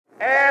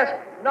Ask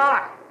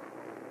not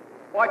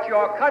what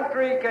your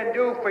country can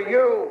do for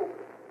you.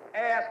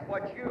 Ask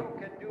what you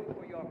can do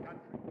for your country.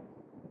 One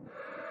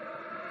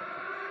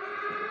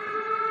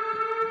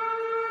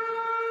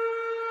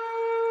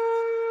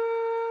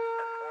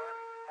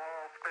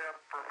small step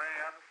for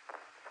man,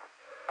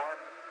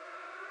 one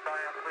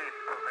giant leap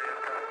for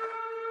mankind.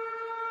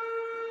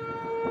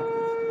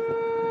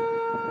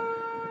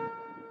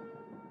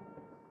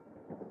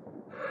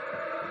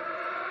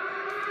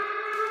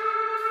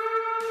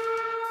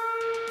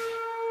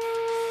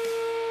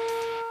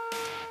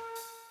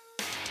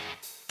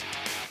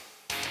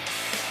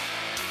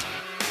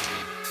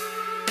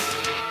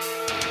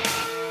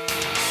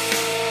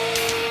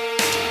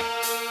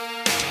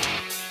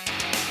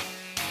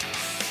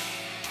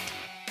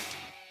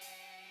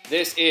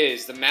 This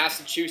is the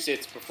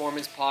Massachusetts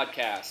Performance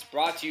Podcast,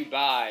 brought to you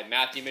by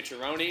Matthew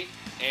Micciarone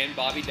and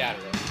Bobby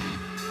Dattero.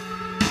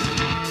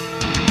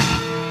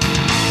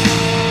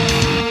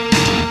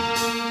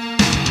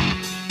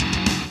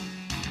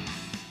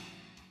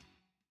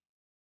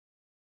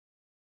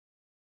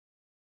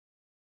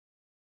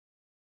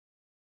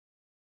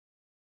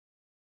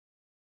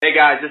 Hey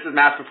guys, this is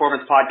Mass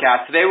Performance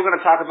Podcast. Today we're going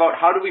to talk about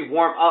how do we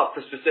warm up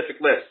for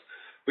specific lifts.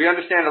 We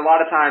understand a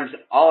lot of times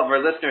all of our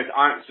listeners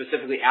aren't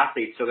specifically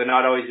athletes, so they're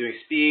not always doing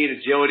speed,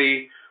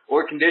 agility,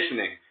 or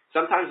conditioning.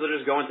 Sometimes they'll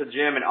just go into the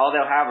gym and all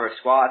they'll have are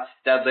squats,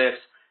 deadlifts,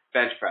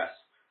 bench press.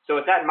 So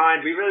with that in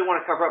mind, we really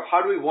want to cover up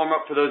how do we warm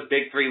up for those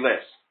big three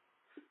lifts.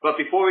 But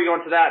before we go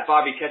into that,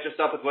 Bobby, catch us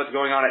up with what's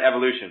going on at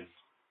Evolution.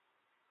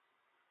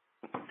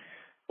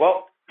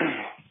 Well,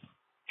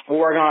 we're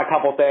working on a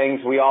couple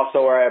things. We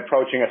also are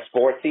approaching a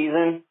sports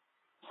season,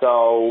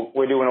 so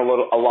we're doing a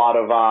lot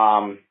of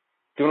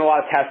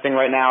testing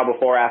right now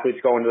before athletes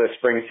go into the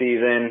spring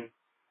season,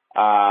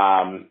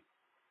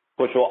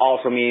 which will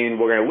also mean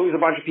we're going to lose a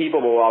bunch of people,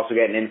 but we'll also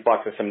get an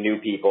influx of some new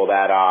people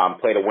that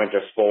played a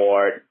winter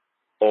sport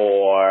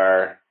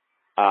or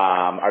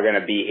are going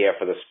to be here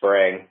for the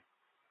spring.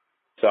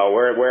 So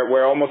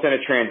we're almost in a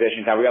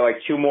transition time. We got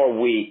like 2 more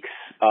weeks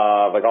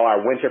of like all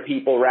our winter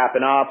people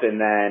wrapping up, and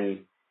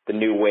then the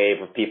new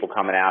wave of people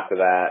coming after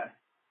that.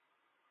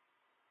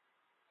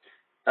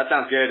 That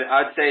sounds good.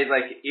 I'd say,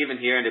 like, even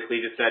here in the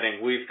collegiate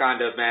setting, we've kind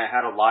of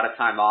had a lot of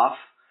time off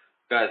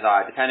because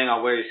depending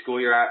on where your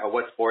school you're at or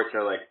what sports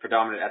are, like,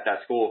 predominant at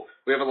that school,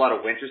 we have a lot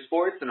of winter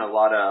sports and a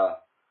lot of,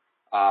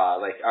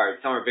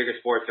 some of our bigger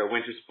sports are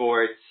winter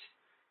sports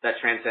that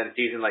transcend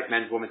season, like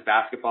men's, women's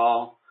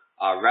basketball,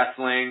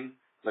 wrestling,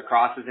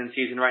 lacrosse is in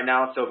season right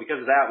now. So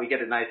because of that, we get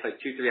a nice, 2-3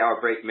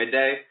 hour break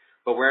midday,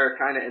 but we're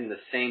kind of in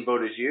the same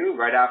boat as you.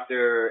 Right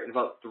after, in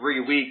about 3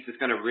 weeks, it's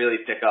going to really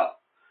pick up,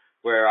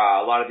 where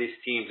a lot of these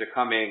teams are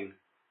coming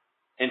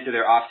into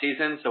their off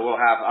season. So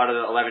we'll have, out of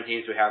the 11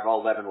 teams we have,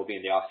 all 11 will be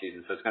in the off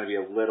season. So it's going to be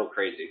a little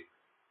crazy.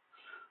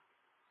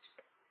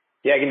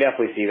 Yeah, I can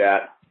definitely see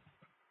that.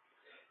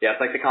 Yeah, it's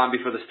like the calm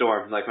before the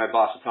storm. Like my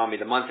boss was telling me,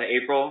 the month of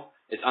April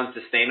is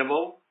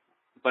unsustainable,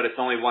 but it's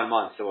only 1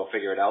 month, so we'll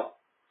figure it out.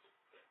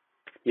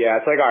 Yeah,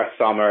 it's like our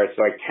summer. It's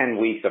like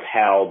 10 weeks of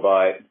hell,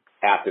 but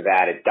after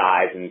that it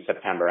dies in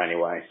September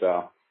anyway.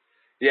 So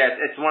yeah,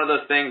 it's one of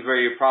those things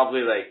where you're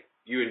probably like,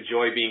 you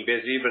enjoy being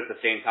busy, but at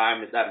the same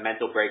time, that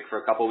mental break for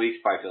a couple of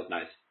weeks probably feels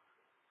nice.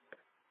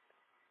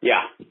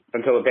 Yeah,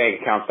 until the bank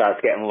account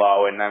starts getting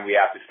low, and then we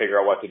have to figure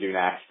out what to do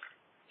next.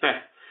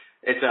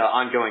 It's an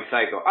ongoing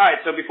cycle. All right,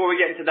 so before we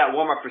get into that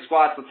warm-up for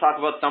squats, let's talk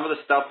about some of the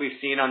stuff we've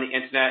seen on the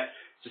internet,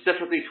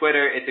 specifically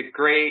Twitter. It's a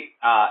great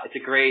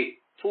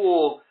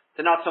tool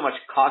to not so much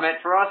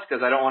comment for us,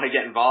 because I don't want to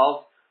get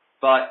involved,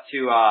 but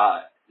to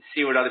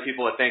see what other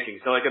people are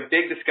thinking. So like a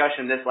big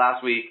discussion this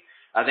last week,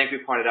 I think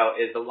we pointed out,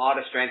 is a lot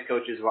of strength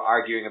coaches were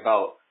arguing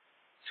about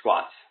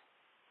squats.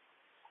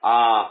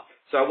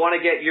 So I want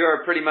to get your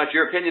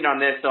opinion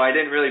on this. So I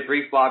didn't really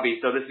brief Bobby,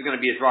 so this is going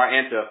to be his raw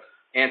answer.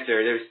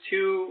 There's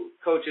 2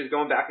 coaches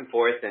going back and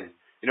forth, and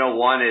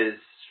one is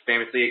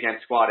famously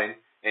against squatting,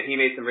 and he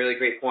made some really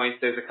great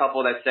points. There's a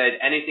couple that said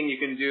anything you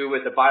can do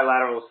with a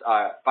bilateral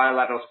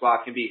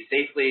squat can be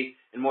safely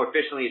and more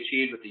efficiently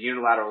achieved with the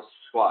unilateral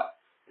squat.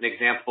 An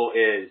example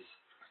is,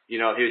 he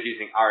was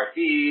using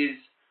RFEs,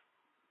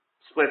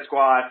 split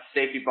squats,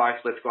 safety bar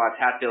split squats,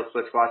 Hatfield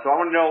split squats. So I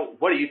want to know,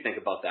 what do you think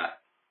about that?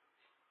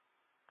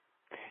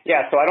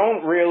 Yeah, so I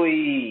don't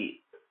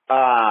really,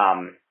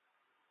 I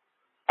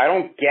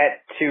don't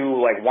get to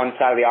like one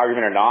side of the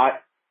argument or not.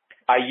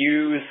 I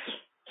use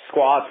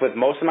squats with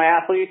most of my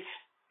athletes,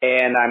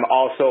 and I'm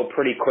also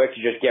pretty quick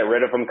to just get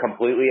rid of them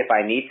completely if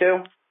I need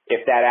to.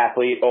 If that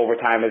athlete over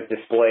time has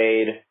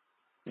displayed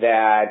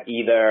that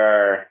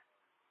either,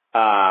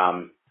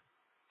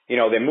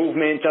 their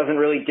movement doesn't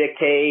really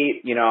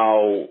dictate, they're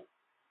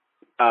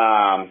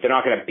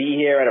not going to be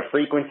here at a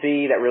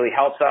frequency that really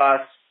helps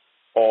us,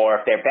 or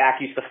if their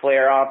back used to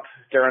flare up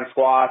during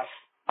squats,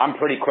 I'm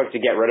pretty quick to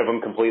get rid of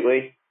them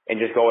completely and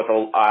just go with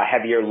a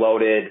heavier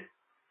loaded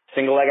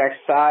single leg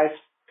exercise.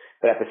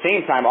 But at the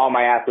same time, all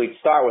my athletes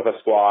start with a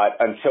squat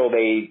until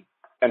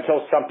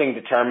something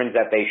determines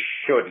that they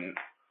shouldn't.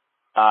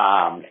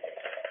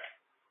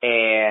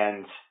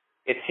 And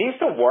it seems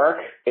to work.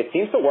 It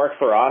seems to work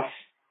for us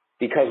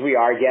because we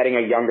are getting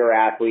a younger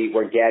athlete.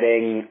 We're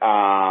getting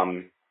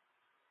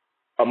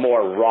a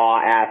more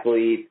raw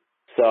athlete.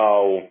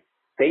 So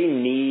they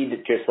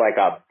need just like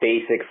a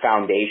basic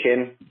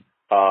foundation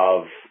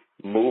of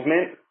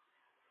movement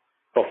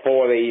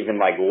before they even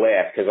like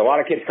lift. Because a lot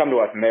of kids come to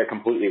us and they're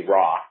completely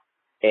raw.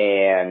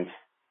 And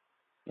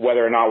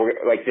whether or not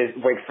we're like this,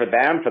 like for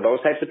them, for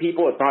those types of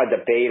people, it's not a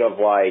debate of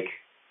like,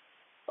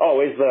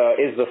 oh, is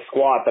the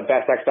squat the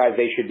best exercise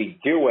they should be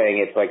doing?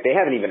 It's like they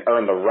haven't even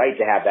earned the right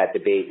to have that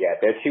debate yet.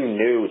 They're too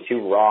new,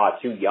 too raw,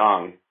 too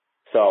young.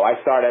 So I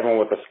start everyone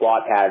with the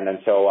squat pattern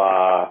until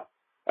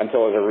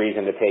there's a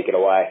reason to take it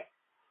away.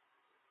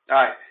 All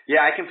right.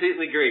 Yeah, I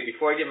completely agree.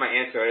 Before I give my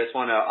answer, I just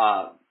want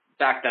to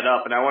back that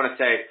up, and I want to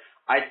say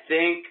I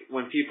think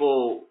when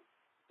people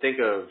think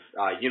of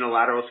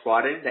unilateral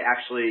squatting,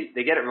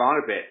 they get it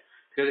wrong a bit.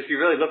 Because if you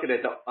really look at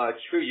it, a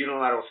true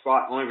unilateral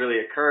squat only really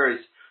occurs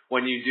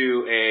when you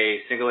do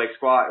a single leg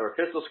squat or a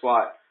pistol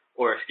squat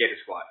or a skater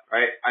squat,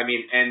 right? I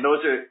mean, and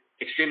those are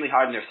extremely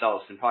hard in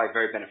themselves and probably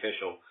very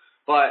beneficial.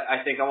 But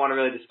I think I want to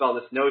really dispel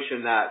this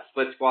notion that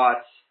split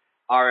squats,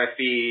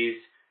 RFEs,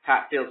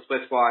 Hatfield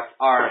split squats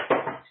are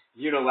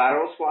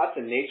unilateral squats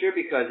in nature,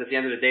 because at the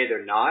end of the day,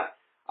 they're not.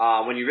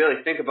 When you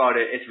really think about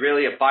it, it's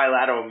really a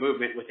bilateral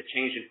movement with a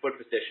change in foot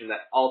position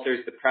that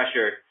alters the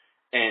pressure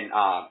and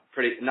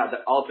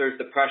alters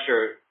the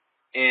pressure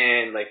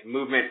and like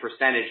movement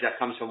percentage that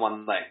comes from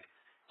one leg.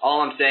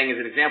 All I'm saying is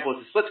an example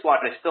is a split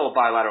squat is still a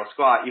bilateral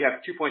squat. You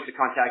have 2 points of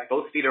contact,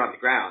 both feet are on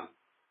the ground.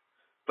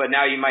 But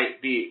now you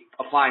might be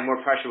applying more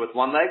pressure with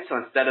one leg. So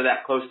instead of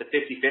that close to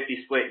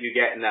 50-50 split you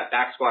get in that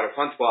back squat or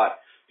front squat,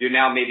 you're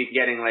now maybe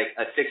getting like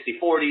a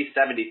 60-40,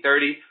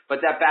 70-30, but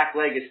that back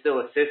leg is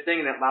still assisting,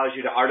 and it allows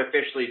you to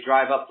artificially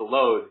drive up the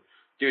load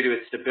due to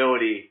its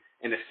stability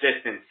and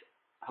assistance,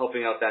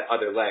 helping out that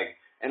other leg.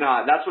 And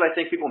that's what I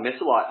think people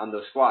miss a lot on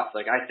those squats.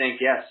 Like, I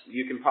think, yes,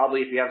 you can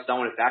probably, if you have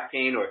someone with back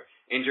pain or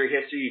injury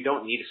history, you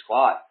don't need a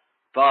squat.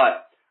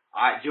 But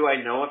do I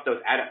know if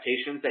those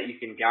adaptations that you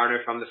can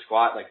garner from the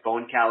squat, like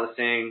bone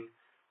callousing,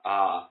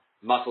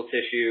 muscle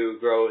tissue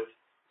growth,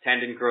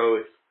 tendon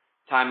growth,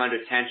 time under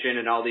tension,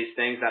 and all these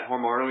things, that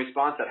hormonal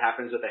response that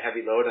happens with a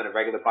heavy load on a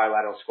regular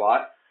bilateral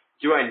squat,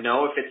 do I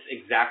know if it's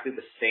exactly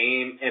the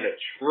same in a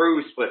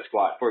true split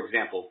squat, for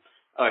example,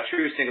 a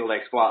true single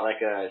leg squat,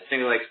 like a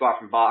single leg squat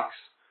from box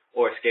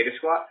or a skater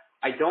squat?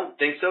 I don't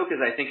think so, because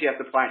I think you have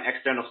to apply an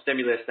external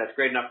stimulus that's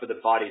great enough for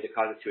the body to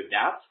cause it to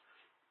adapt.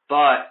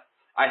 But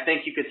I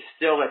think you could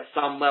still at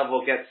some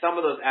level get some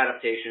of those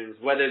adaptations,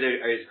 whether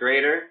they're as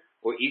greater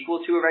or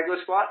equal to a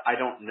regular squat. I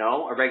don't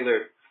know. A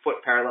regular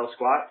foot parallel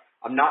squat,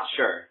 I'm not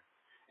sure.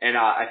 And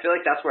I feel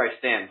like that's where I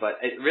stand. But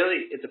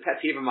it's a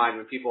pet peeve of mine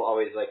when people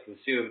always like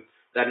consume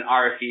that an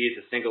RFE is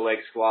a single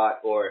leg squat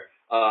or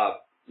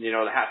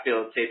the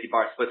Hatfield safety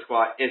bar split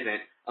squat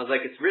isn't. I was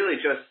like, it's really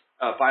just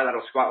a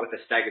bilateral squat with a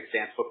staggered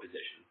stance foot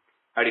position.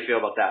 How do you feel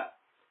about that?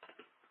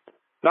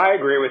 No, I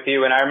agree with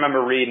you. And I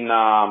remember reading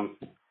the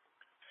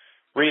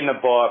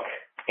book,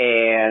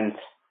 and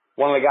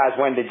one of the guys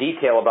went into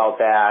detail about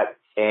that.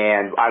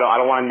 And I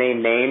don't want to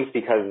name names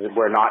because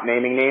we're not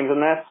naming names in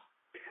this,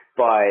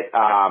 but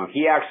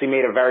he actually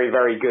made a very,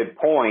 very good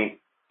point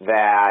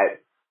that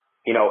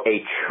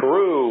a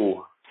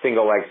true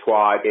single leg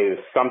squat is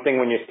something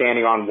when you're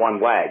standing on one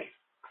leg.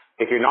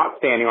 If you're not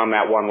standing on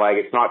that one leg,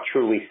 it's not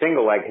truly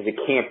single leg because it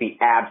can't be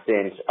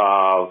absent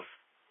of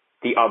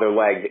the other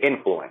leg's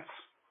influence.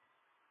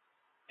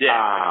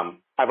 Yeah.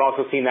 I've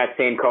also seen that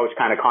same coach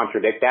kind of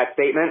contradict that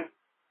statement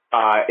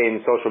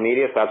in social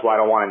media, so that's why I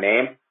don't want to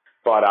name.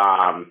 But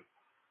I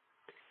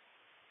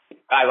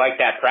like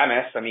that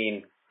premise. I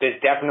mean,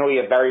 there's definitely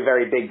a very,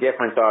 very big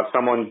difference of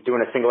someone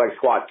doing a single leg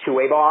squat to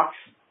a box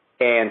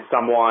and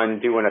someone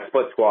doing a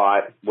split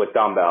squat with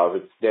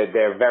dumbbells.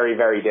 They're very,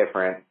 very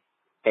different.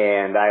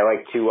 And I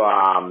like to,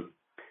 I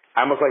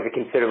almost like to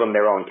consider them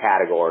their own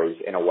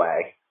categories in a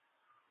way.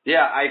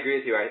 Yeah, I agree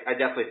with you. I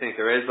definitely think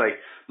there is. Like,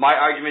 my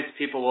argument to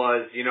people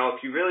was,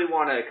 if you really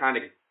want to kind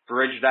of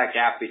bridge that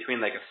gap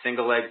between like a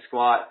single leg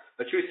squat,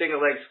 a true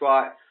single leg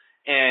squat,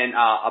 and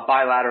a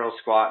bilateral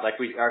squat, like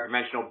our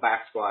conventional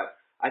back squat,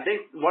 I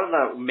think one of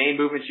the main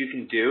movements you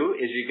can do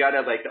is you got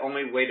to, like, the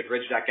only way to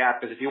bridge that gap,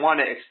 because if you want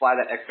to apply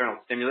that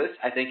external stimulus,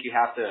 I think you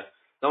have to,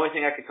 the only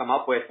thing I could come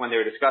up with when they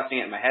were discussing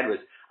it in my head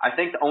was, I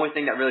think the only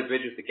thing that really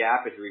bridges the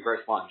gap is a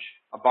reverse lunge,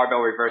 a barbell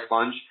reverse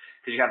lunge,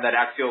 because you have that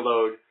axial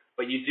load,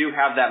 but you do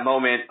have that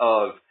moment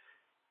of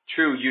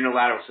true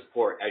unilateral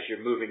support as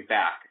you're moving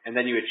back. And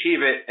then you achieve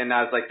it, and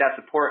I was like, that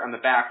support on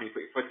the back when you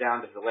put your foot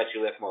down, does it let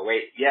you lift more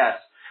weight? Yes.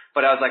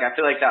 But I was like, I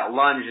feel like that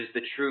lunge is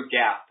the true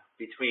gap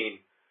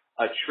between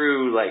a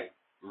true, like,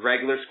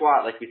 regular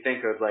squat, like we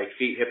think of, like,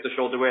 feet hip to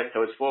shoulder width,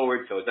 toes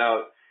forward, toes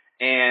out,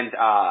 and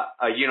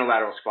a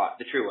unilateral squat,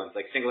 the true ones,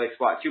 like single leg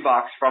squat, two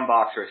box, from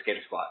box, or a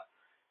skater squat.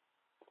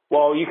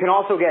 Well, you can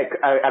also get,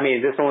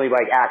 this only,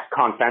 like, acts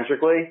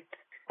concentrically,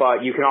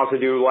 but you can also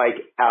do, like,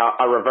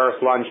 a reverse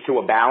lunge to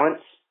a balance,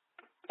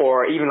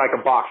 or even like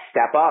a box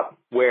step up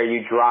where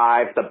you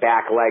drive the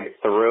back leg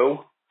through.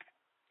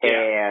 Yeah.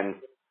 And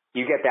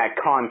you get that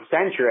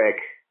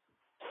concentric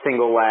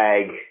single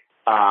leg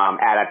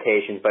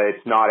adaptations, but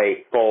it's not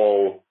a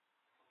full,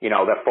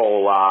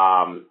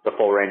 the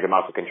full range of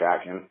muscle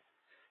contraction.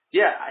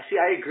 Yeah,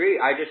 I agree.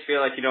 I just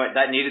feel like,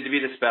 that needed to be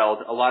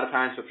dispelled. A lot of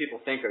times what people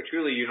think are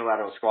truly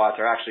unilateral squats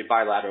are actually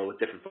bilateral with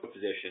different foot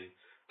position.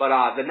 But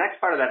the next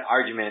part of that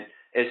argument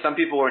is some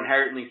people will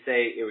inherently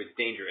say it was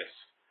dangerous.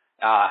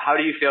 How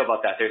do you feel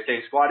about that? They're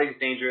saying squatting is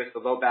dangerous, the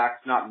low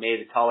back's not made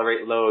to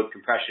tolerate load,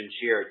 compression,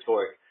 shear, or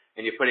torque,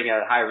 and you're putting it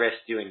at high risk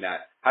doing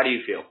that. How do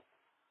you feel?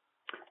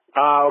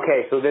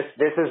 Okay, so this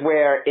is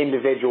where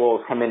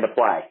individuals come into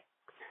play,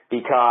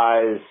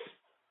 because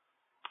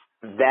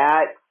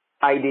that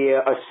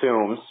idea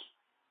assumes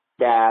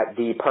that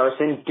the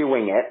person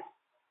doing it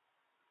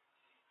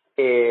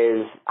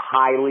is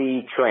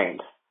highly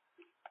trained,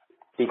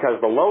 because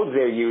the loads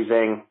they're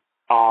using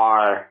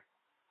are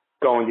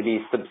going to be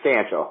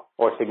substantial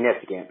or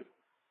significant.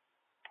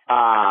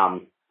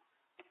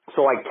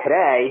 So like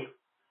today,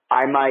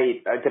 I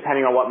might,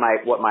 depending on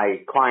what my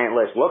client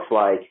list looks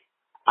like,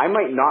 I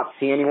might not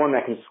see anyone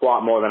that can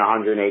squat more than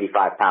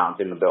 185 pounds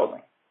in the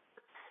building.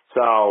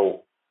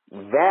 So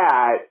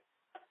that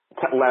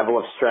level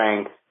of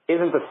strength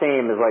isn't the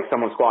same as like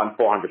someone squatting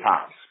 400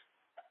 pounds.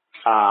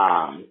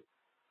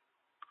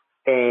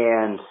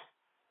 And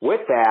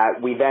with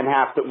that, we then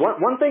have to,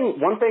 one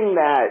thing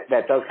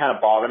that does kind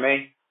of bother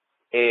me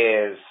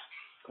is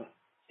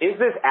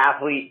this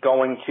athlete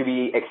going to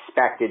be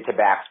expected to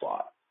back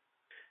squat?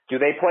 Do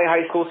they play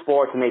high school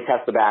sports and they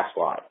test the back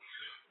squat?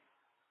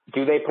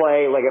 Do they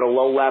play like at a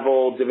low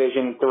level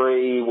Division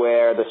III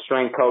where the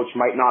strength coach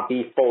might not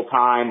be full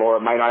time, or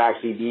it might not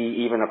actually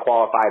be even a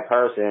qualified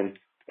person?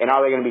 And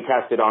are they going to be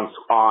tested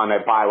on a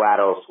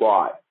bilateral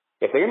squat?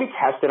 If they're going to be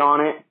tested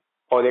on it,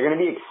 or they're going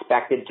to be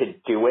expected to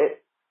do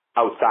it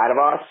outside of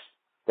us,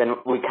 then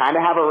we kind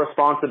of have a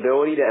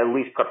responsibility to at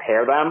least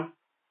prepare them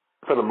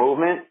for the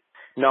movement.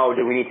 No,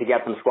 do we need to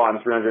get them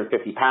squatting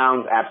 350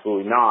 pounds?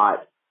 Absolutely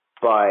not.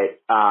 But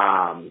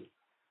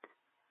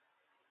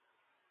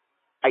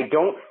I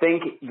don't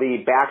think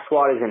the back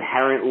squat is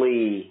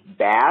inherently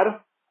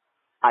bad.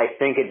 I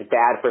think it's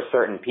bad for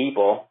certain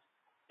people.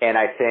 And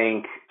I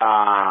think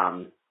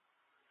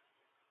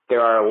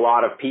there are a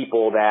lot of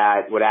people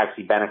that would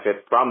actually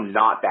benefit from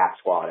not back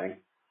squatting.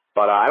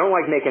 But I don't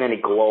like making any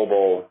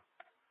global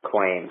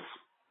claims,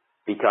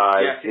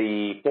 because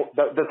the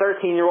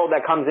 13-year-old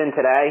that comes in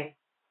today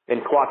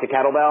and squats a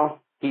kettlebell,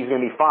 he's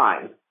going to be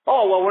fine.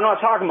 Oh, well, we're not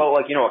talking about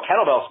a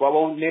kettlebell squat.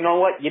 Well, you know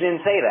what? You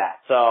didn't say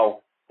that.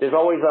 So there's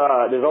always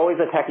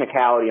a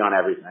technicality on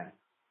everything.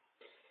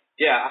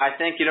 Yeah, I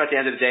think, at the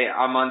end of the day,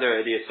 I'm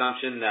under the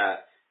assumption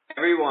that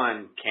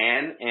everyone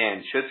can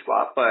and should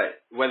squat, but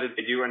whether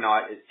they do or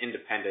not is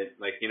independent.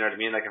 Like, you know what I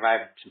mean? Like if I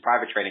have some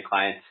private training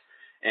clients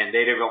and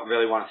they don't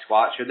really want to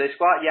squat, should they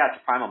squat? Yeah,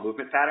 it's a primal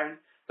movement pattern,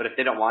 but if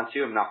they don't want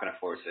to, I'm not going to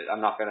force it. I'm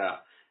not going to,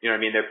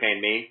 they're paying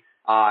me.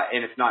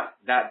 And it's not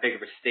that big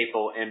of a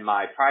staple in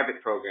my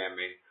private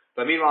programming.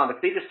 But meanwhile, in the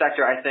collegiate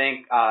sector, I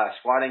think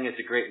squatting is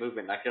a great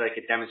movement. I feel like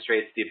it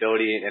demonstrates the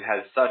ability, and it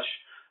has such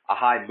a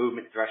high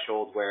movement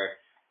threshold where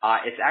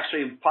it's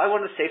actually probably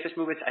one of the safest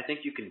movements I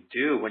think you can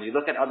do. When you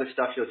look at other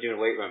stuff you'll do in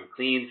a weight room,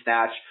 clean,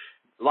 snatch,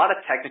 a lot of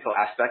technical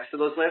aspects to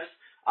those lifts.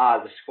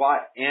 The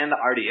squat and the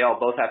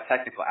RDL both have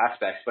technical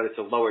aspects, but it's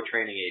a lower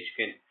training age.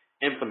 You can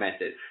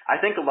implement it.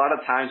 I think a lot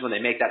of times when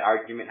they make that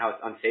argument how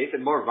it's unsafe, it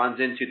more runs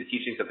into the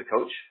teachings of the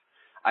coach.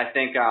 I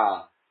think,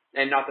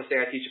 and not to say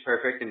I teach it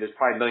perfect, and there's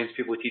probably millions of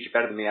people who teach it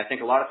better than me. I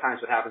think a lot of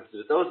times what happens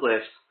is with those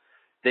lifts,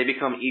 they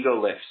become ego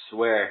lifts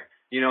where,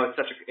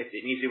 it's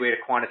an easy way to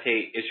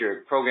quantitate, is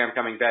your program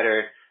coming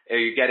better? Are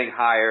you getting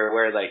higher?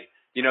 Where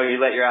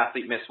you let your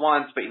athlete miss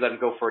once, but you let them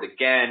go for it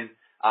again.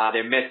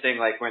 They're missing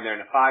when they're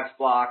in a fives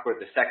block or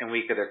the second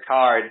week of their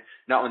card,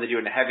 not when they're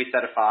doing a heavy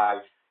set of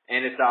fives.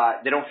 And it's,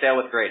 they don't fail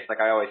with grace.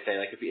 Like I always say,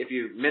 if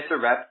you miss a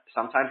rep,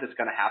 sometimes it's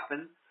going to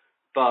happen.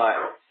 But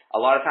a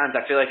lot of times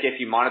I feel like if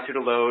you monitor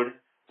the load,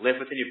 live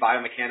within your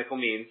biomechanical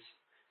means.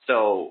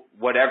 So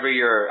whatever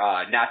your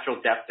natural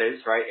depth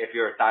is, right? If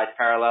you're a thighs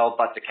parallel,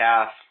 butt to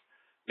calf,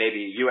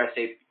 maybe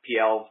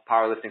USAPL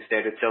powerlifting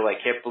standard, so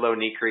hip below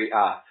knee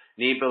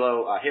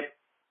below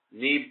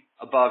knee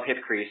above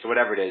hip crease, or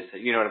whatever it is.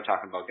 You know what I'm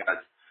talking about,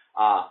 guys.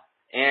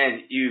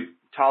 And you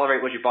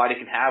tolerate what your body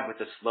can have with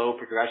a slow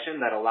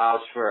progression that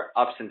allows for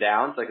ups and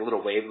downs, like a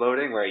little wave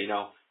loading where, you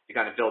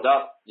kind of build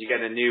up, you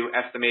get a new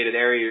estimated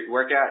area you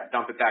work at,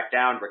 dump it back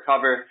down,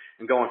 recover,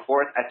 and going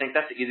forth. I think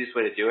that's the easiest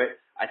way to do it.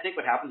 I think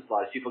what happens a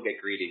lot is people get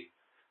greedy,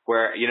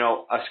 where,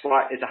 a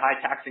squat is a high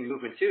taxing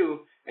movement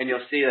too, and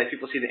you'll see,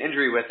 people see the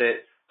injury with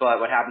it, but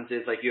what happens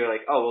is, you're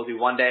oh, we'll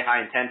do one day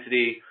high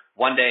intensity,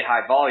 one day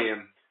high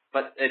volume,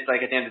 but it's at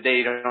the end of the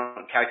day, you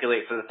don't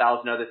calculate for the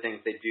 1,000 other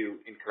things they do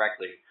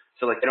incorrectly.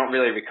 So, they don't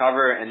really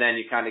recover, and then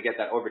you kind of get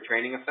that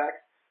overtraining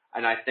effect.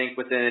 And I think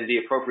within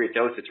the appropriate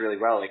dose, it's really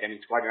well.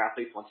 Squatting your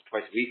athletes once or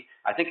twice a week,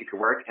 I think it could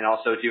work, and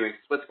also doing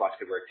split squats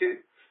could work too.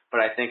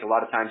 But I think a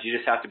lot of times you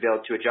just have to be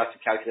able to adjust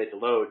and calculate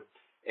the load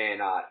and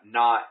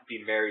not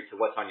be married to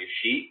what's on your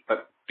sheet,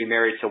 but be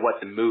married to what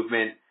the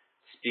movement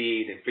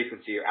speed and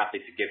frequency your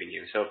athletes are giving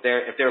you. So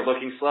if they're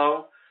looking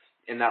slow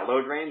in that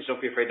load range,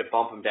 don't be afraid to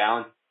bump them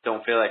down.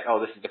 Don't feel like, oh,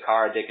 this is the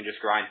card they can just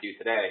grind through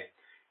today.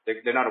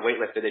 They're not a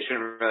weightlifter. They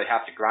shouldn't really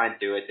have to grind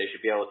through it. They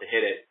should be able to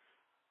hit it,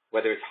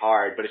 whether it's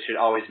hard, but it should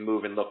always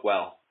move and look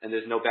well. And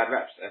there's no bad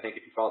reps. I think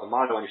if you follow the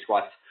motto on your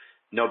squats,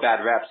 no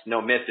bad reps,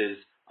 no misses,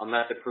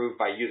 unless approved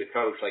by you, the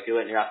coach, like you're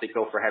letting your athlete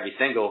go for a heavy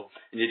single,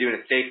 and you're doing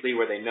it safely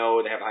where they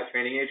know they have a high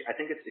training age, I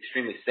think it's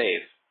extremely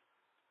safe.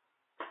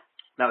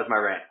 That was my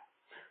rant.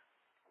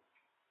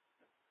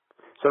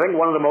 So I think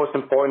one of the most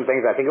important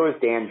things, I think it was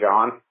Dan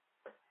John,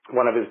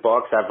 one of his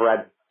books, I've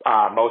read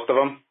most of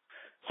them,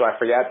 so I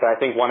forget, but I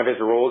think one of his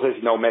rules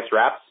is no miss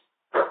reps.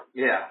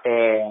 Yeah.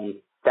 And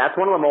that's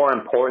one of the more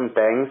important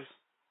things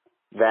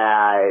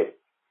that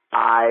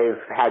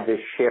I've had to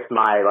shift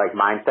my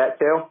mindset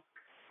to.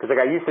 Because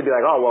I used to be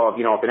like, oh, well,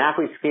 if an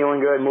athlete's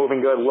feeling good,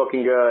 moving good,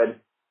 looking good,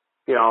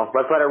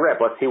 let's let it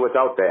rip. Let's see what's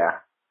out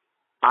there.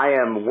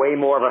 I am way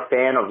more of a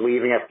fan of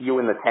leaving a few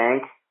in the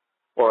tank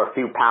or a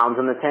few pounds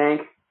in the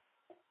tank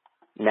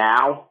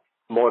now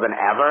more than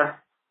ever.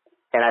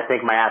 And I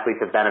think my athletes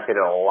have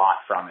benefited a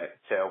lot from it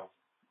too.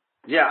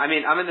 Yeah, I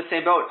mean, I'm in the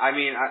same boat. I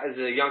mean, as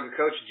a younger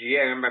coach at GA,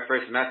 I remember my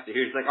first semester,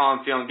 he was like, oh,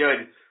 I'm feeling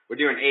good. We're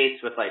doing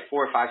eights with 4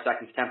 or 5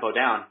 seconds tempo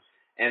down.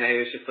 And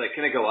he was just like,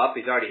 can I go up?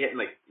 He's already hitting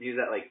he's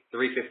at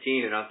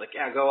 315. And I was like,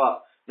 yeah, go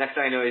up. Next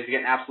thing I know, he's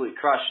getting absolutely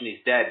crushed and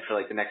he's dead for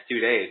the next 2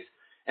 days.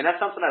 And that's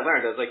something I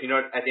learned. I was like,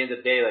 at the end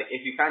of the day,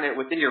 if you kind of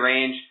within your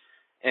range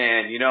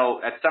and,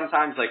 at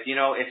sometimes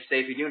if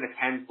say if you're doing a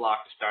 10s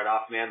block to start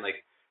off, man,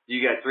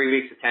 you get 3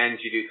 weeks of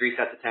 10s, you do 3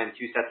 sets of 10,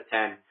 2 sets of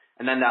 10.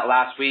 And then that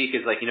last week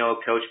is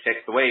coach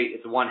picks the weight.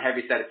 It's one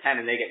heavy set of 10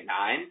 and they get 9.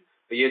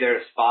 But you're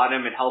there to spot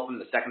them and help them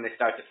the second they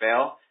start to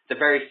fail. It's a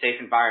very safe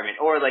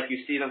environment. Or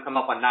you see them come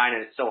up on 9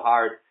 and it's so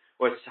hard,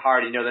 or it's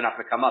hard, they're not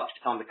going to come up.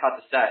 Just tell them to cut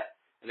the set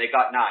and they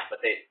got 9, but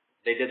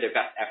they did their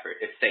best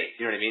effort. It's safe.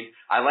 You know what I mean?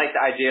 I like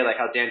the idea,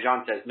 how Dan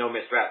John says, no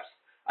miss reps.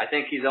 I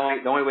think the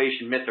only way you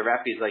should miss a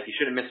rep is you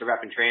shouldn't miss a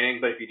rep in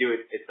training, but if you do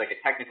it, it's a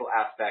technical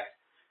aspect,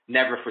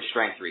 never for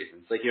strength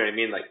reasons. You know what I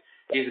mean?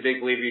 He's a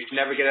big believer. You should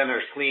never get under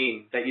a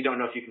clean that you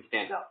don't know if you can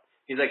stand up.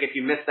 He's like, if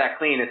you miss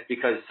that clean, it's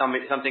because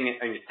something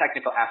in your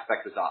technical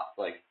aspect is off.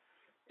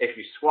 If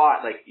you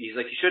squat, he's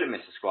like, you shouldn't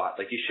miss a squat.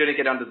 You shouldn't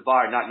get under the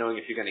bar not knowing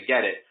if you're going to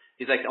get it.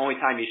 He's like, the only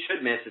time you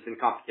should miss is in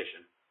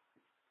competition.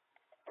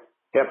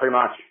 Yeah, pretty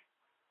much.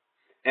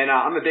 And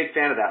I'm a big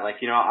fan of that.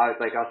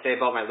 I'll say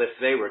about my list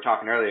today, we were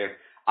talking earlier,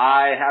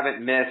 I haven't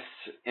missed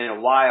in a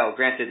while.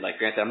 Granted,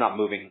 I'm not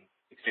moving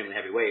extremely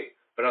heavy weight,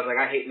 but I was like,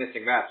 I hate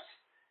missing reps.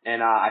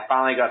 And I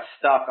finally got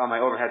stuck on my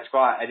overhead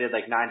squat. I did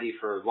 90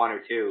 for 1 or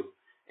 2,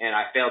 and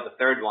I failed the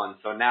third one.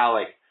 So now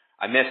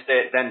I missed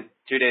it. Then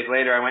 2 days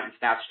later, I went and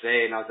snatched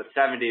today, and I was at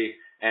 70.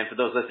 And for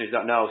those listeners who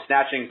don't know,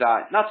 snatching's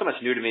not so much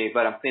new to me,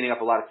 but I'm cleaning up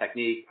a lot of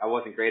technique. I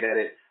wasn't great at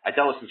it. I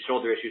dealt with some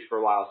shoulder issues for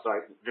a while, so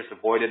I just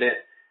avoided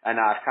it.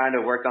 And I've kind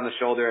of worked on the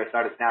shoulder. I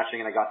started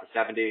snatching, and I got to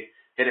 70,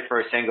 hit it for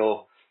a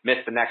single,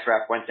 missed the next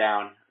rep, went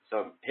down.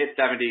 So hit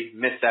 70,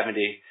 missed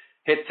 70,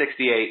 hit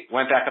 68,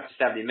 went back up to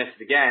 70, missed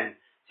it again.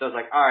 So I was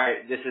like, all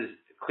right, this is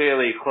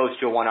clearly close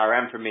to a 1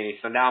 RM for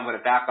me. So now I'm going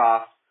to back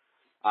off,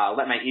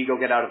 let my ego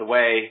get out of the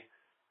way,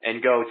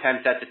 and go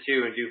 10 sets of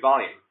 2 and do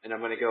volume. And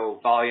I'm going to go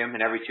volume,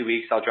 and every 2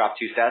 weeks I'll drop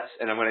 2 sets,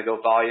 and I'm going to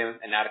go volume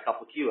and add a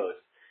couple kilos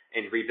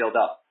and rebuild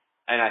up.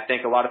 And I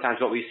think a lot of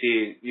times what we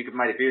see, you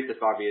might agree with this,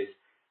 Bobby, is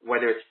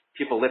whether it's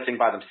people lifting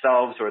by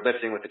themselves or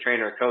lifting with a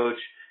trainer or coach,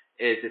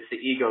 it's the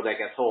ego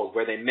that gets hold,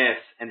 where they miss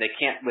and they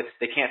can't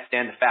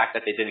stand the fact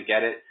that they didn't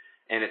get it,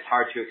 and it's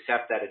hard to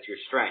accept that it's your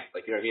strength.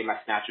 You know what I mean?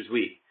 My snatch was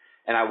weak,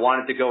 and I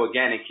wanted to go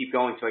again and keep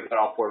going until I got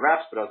all 4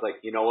 reps, but I was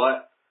like, you know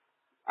what?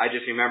 I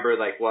just remember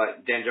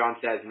what Dan John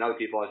says and other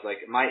people. I was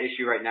like, my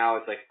issue right now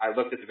is I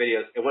looked at the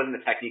videos. It wasn't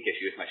a technique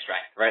issue. It's my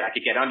strength, right? I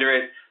could get under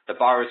it. The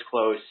bar was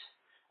close.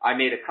 I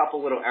made a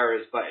couple little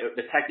errors, but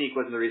the technique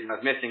wasn't the reason I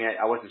was missing it.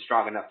 I wasn't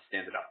strong enough to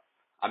stand it up.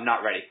 I'm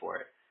not ready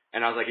for it.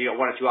 And I was like, you got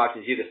 1 or 2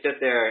 options. You either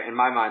sit there, in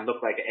my mind,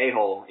 look like an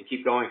a-hole and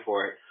keep going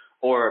for it,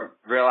 or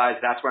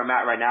realize that's where I'm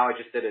at right now. I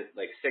just did a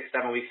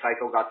 6-7 week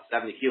cycle, got to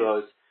 70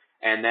 kilos,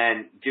 and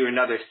then do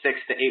another 6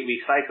 to 8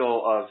 week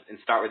cycle and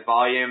start with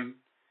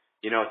volume,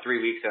 3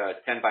 weeks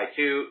 10 by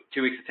 2,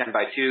 2 weeks of 10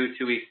 by 2,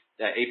 2 weeks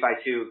 8 by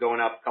 2, going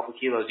up a couple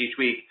kilos each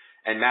week,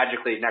 and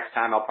magically next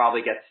time I'll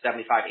probably get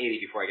 75, 80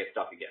 before I get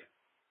stuck again.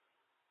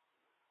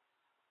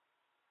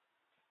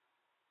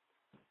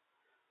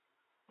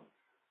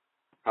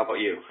 How about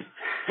you?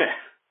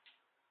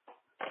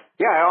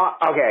 Yeah.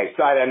 Okay.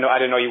 So I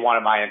didn't know you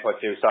wanted my input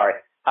too. Sorry.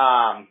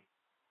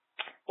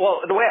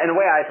 Well, the way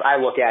I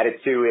look at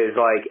it too is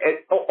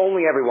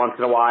only every once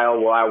in a while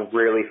will I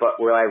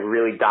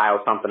really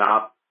dial something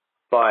up.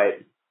 But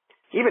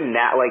even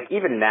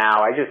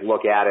now, I just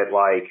look at it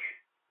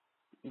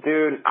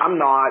dude, I'm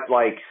not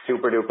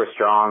super duper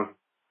strong.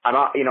 I'm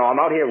out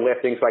here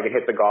lifting so I can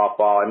hit the golf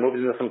ball. I moved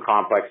into some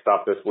complex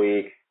stuff this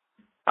week.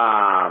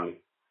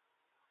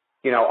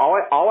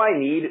 All I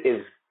need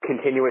is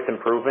continuous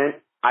improvement.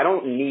 I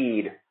don't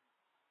need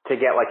to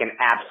get an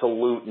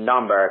absolute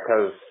number,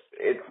 because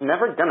it's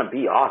never going to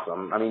be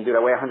awesome. I mean, dude,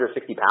 I weigh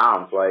 160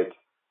 pounds. Like,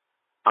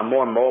 I'm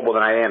more mobile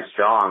than I am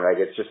strong.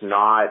 Like, it's just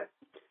not,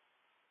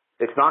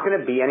 it's not going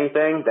to be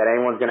anything that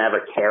anyone's going to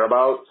ever care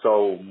about.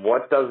 So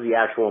what does the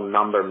actual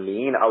number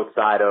mean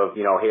outside of,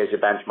 you know, here's your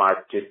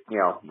benchmark, just, you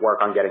know,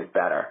 work on getting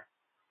better?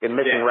 And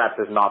missing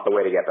reps is not the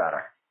way to get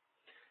better.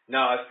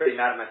 No, I was pretty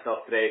mad at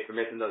myself today for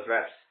missing those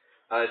reps.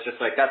 I was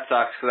just like, that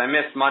sucks, because I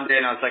missed Monday,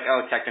 and I was like,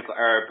 oh, technical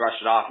error, brush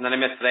it off. And then I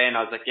missed today, and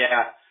I was like,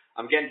 yeah,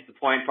 I'm getting to the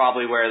point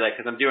probably where, like,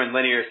 because I'm doing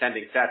linear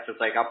ascending sets,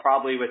 it's like I'll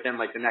probably within,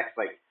 like, the next,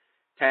 like,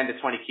 10 to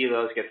 20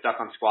 kilos get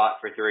stuck on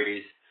squat for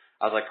threes.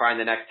 I was like, trying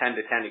the next 10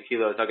 to 10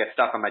 kilos, I'll get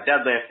stuck on my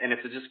deadlift, and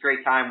it's just a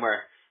great time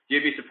where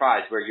you'd be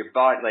surprised where your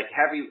body, like,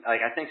 heavy,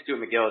 like, I think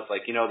Stuart McGill is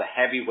like, you know, the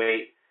heavy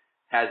weight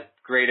has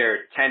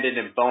greater tendon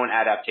and bone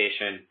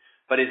adaptation,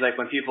 but he's like,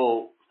 when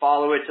people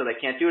follow it so they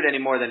can't do it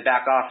anymore, then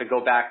back off and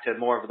go back to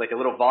more of like a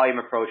little volume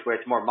approach where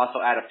it's more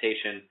muscle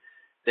adaptation.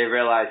 They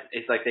realize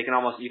it's like they can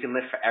almost, you can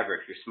lift forever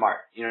if you're smart.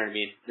 You know what I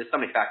mean? There's so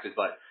many factors,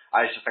 but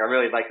I was just like, I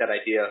really like that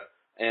idea.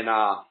 And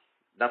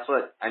that's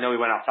what, I know we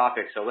went off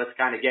topic, so let's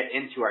kind of get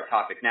into our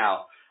topic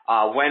now.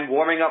 When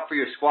warming up for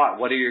your squat,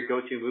 what are your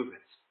go-to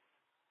movements?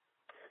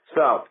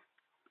 So,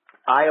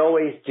 I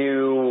always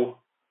do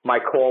my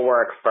core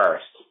work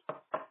first.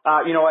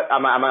 You know what?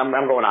 I'm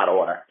going out of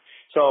order.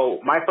 So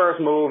my first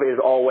move is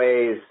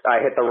always I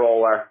hit the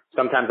roller.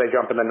 Sometimes I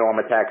jump in the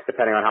Normatex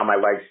depending on how my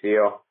legs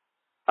feel.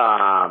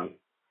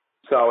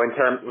 So in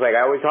terms, like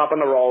I always hop on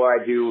the roller. I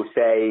do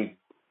say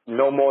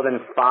no more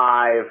than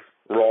 5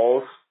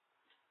 rolls,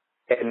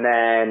 and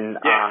then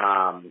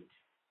I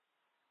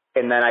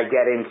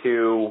get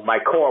into my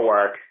core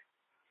work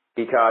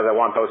because I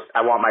want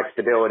my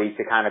stability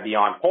to kind of be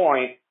on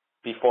point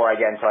before I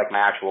get into like my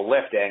actual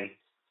lifting.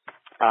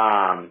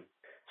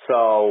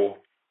 So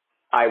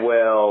I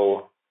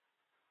will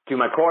do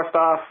my core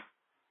stuff,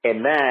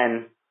 and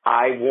then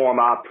I warm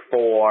up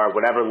for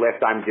whatever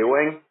lift I'm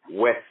doing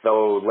with the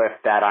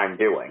lift that I'm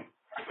doing.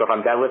 So if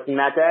I'm deadlifting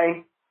that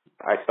day,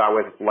 I start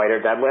with lighter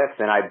deadlifts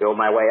and I build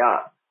my way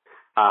up.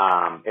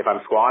 If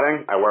I'm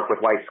squatting, I work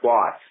with light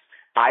squats.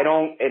 I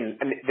don't, and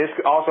this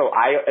also,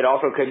 it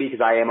also could be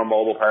because I am a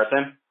mobile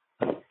person.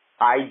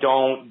 I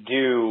don't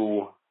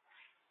do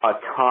a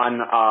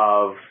ton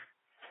of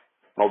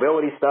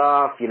mobility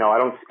stuff. You know, I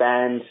don't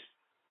spend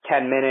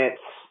 10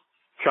 minutes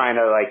trying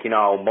to like, you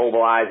know,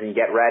 mobilize and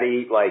get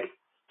ready. Like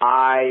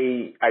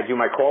I do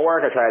my core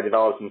work. I try to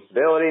develop some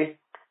stability,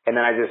 and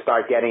then I just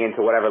start getting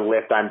into whatever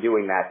lift I'm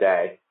doing that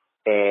day.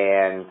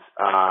 And,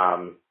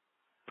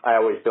 I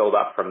always build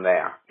up from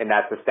there. And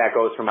that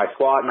goes for my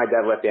squat, my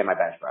deadlift, and my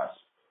bench press.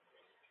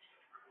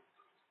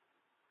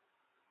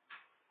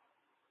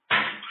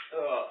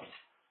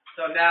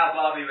 So now,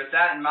 Bobby, with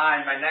that in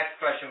mind, my next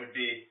question would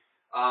be,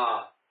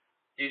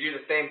 do you do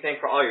the same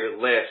thing for all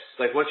your lifts?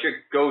 Like, what's your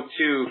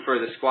go-to for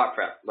the squat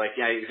prep? Like,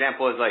 yeah,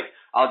 example is like,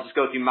 I'll just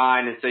go through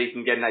mine, and so you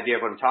can get an idea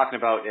of what I'm talking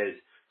about is,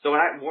 so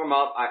when I warm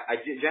up, I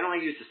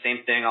generally use the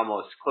same thing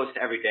almost close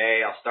to every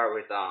day. I'll start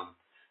with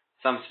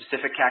some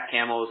specific cat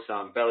camels,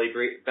 some belly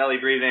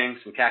breathing,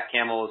 some cat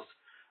camels.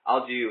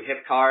 I'll do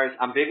hip cars.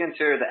 I'm big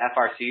into the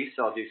FRC,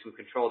 so I'll do some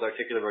controlled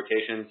articular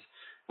rotations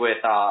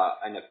with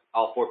an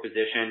all-4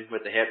 position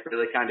with the hip,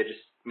 really kind of just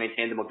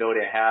maintain the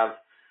mobility I have.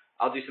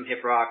 I'll do some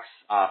hip rocks.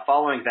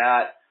 Following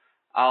that,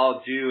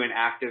 I'll do an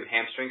active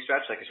hamstring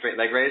stretch, like a straight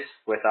leg raise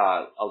with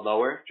a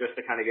lower, just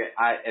to kind of get.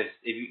 If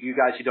you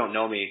guys who don't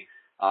know me,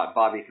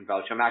 Bobby can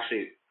vouch.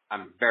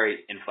 I'm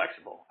very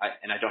inflexible,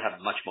 and I don't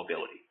have much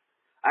mobility.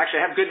 I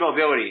actually have good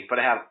mobility, but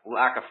I have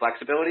lack of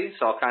flexibility,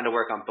 so I'll kind of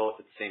work on both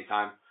at the same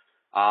time.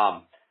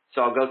 So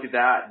I'll go through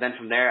that. Then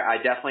from there,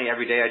 I definitely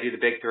every day I do the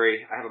big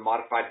 3. I have a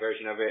modified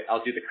version of it.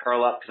 I'll do the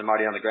curl up because I'm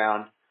already on the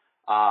ground.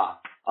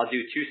 I'll do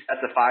 2 sets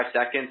of 5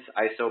 seconds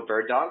ISO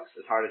bird dogs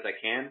as hard as I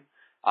can.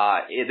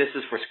 This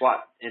is for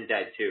squat and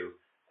dead too.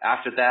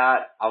 After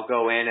that, I'll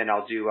go in and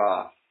I'll do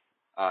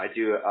I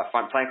do a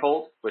front plank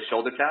hold with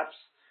shoulder taps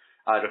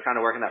to kind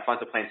of work on that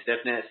frontal plane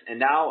stiffness. And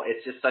now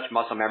it's just such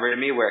muscle memory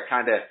to me where it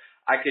kind of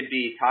I could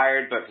be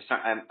tired, but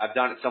I've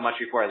done it so much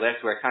before I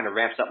lift where it kind of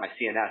ramps up my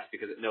CNS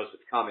because it knows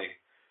what's coming.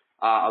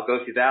 I'll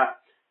go through that.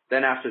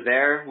 Then after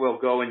there, we'll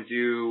go and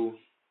do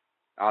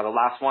the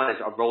last one is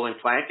a rolling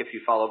plank. If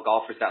you follow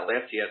golfers that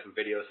lift, he has some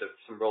videos of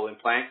some rolling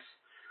planks.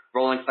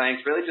 Rolling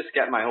planks really just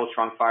get my whole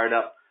trunk fired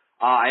up.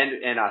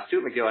 And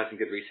Stuart McGill has some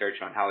good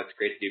research on how it's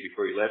great to do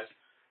before you lift.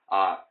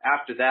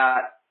 After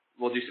that,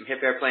 we'll do some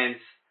hip airplanes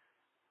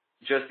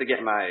just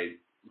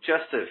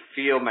to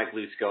feel my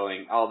glutes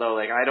going. Although,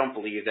 like, I don't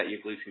believe that your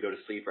glutes can go to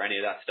sleep or any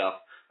of that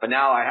stuff. But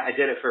now I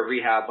did it for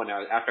rehab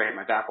after I hit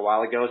my back a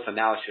while ago. So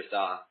now it's just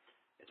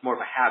it's more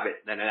of a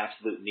habit than an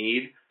absolute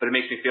need. But it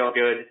makes me feel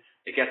good.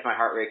 It gets my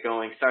heart rate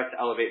going, starts to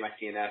elevate my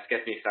CNS,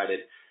 gets me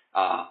excited.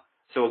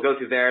 So we'll go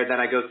through there. Then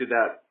I'll go through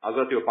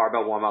a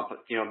barbell warm up.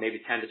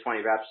 Maybe 10 to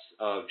 20 reps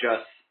of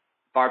just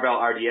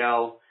barbell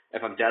RDL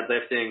if I'm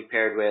deadlifting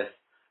paired with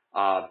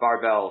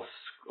barbell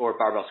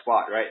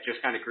squat, right?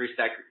 Just kind of grease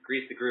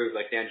the groove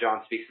like Dan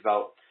John speaks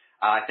about.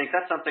 I think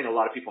that's something a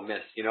lot of people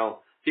miss.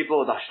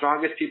 the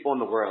strongest people in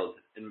the world,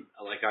 and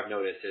like I've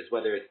noticed, is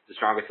whether it's the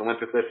strongest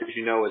Olympic lifters,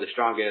 or the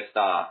strongest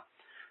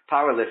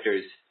power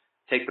lifters,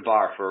 take the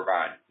bar for a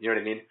ride. You know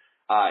what I mean?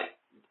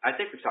 I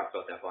think we've talked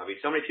about that, Bobby.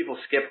 So many people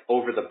skip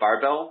over the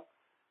barbell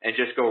and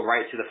just go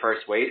right to the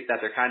first weight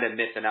that they're kind of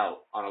missing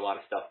out on a lot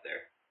of stuff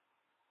there.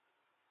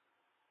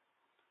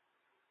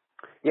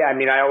 Yeah, I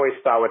mean, I always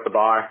start with the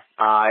bar,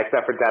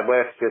 except for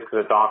deadlifts, just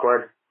because it's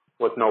awkward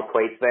with no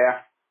plates there.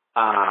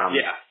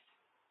 Yeah.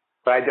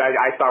 But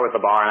I start with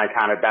the bar, and I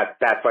kind of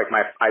that's like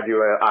I do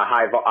a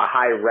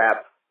high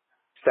rep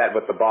set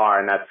with the bar,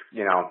 and that's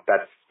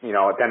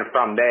then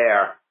from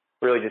there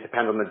really just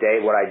depends on the day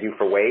what I do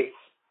for weights.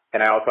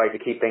 And I also like to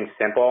keep things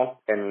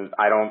simple, and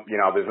I don't,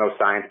 there's no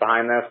science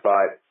behind this,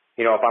 but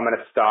if I'm going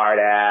to start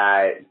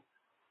at,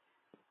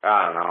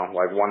 I don't know,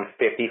 like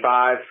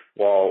 155,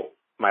 well,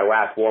 my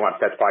last warm-up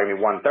set's probably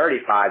going to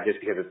be 135 just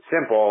because it's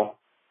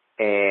simple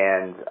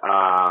and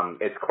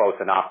it's close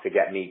enough to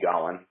get me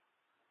going.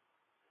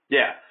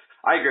 Yeah,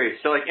 I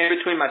agree. So, like, in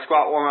between my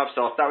squat warm-ups,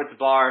 so I'll start with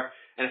the bar,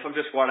 and if I'm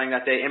just squatting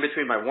that day, in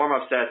between my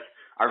warm-up sets,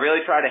 I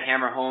really try to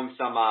hammer home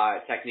some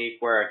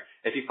technique where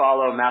if you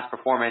follow Mass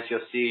Performance,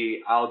 you'll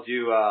see I'll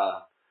do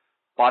a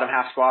bottom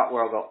half squat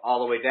where I'll go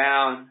all the way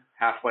down,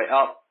 halfway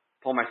up,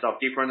 pull myself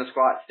deeper in the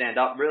squat, stand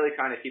up, really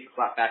kind of keep a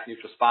flat back,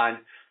 neutral spine,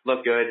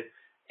 look good.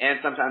 And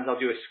sometimes I'll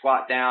do a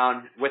squat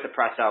down with a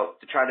press out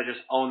to try to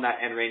just own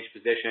that end range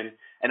position.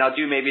 And I'll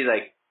do maybe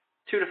like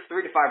 3 to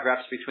 5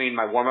 reps between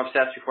my warm-up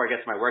sets before I get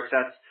to my work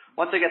sets.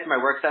 Once I get to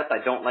my work sets, I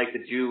don't like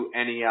to do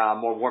any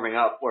more warming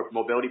up or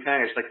mobility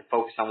planning. I just like to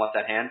focus on what's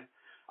at hand.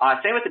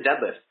 Same with the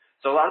deadlift.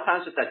 So a lot of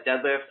times with that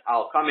deadlift,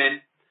 I'll come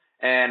in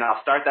and I'll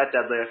start that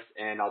deadlift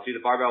and I'll do the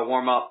barbell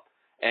warm-up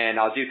and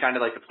I'll do kind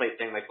of like the plate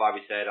thing like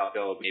Bobby said. I'll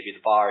go maybe the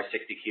bar,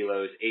 60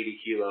 kilos, 80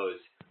 kilos,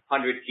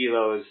 100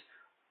 kilos,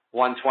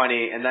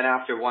 120, and then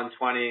after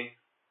 120,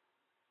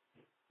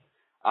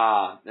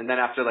 and then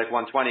after like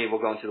 120,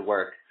 we'll go into the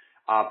work.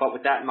 But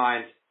with that in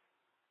mind,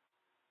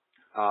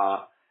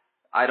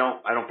 I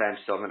don't bench,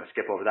 so I'm going to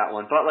skip over that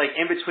one. But like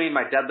in between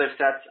my deadlift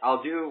sets,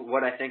 I'll do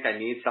what I think I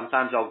need.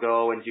 Sometimes I'll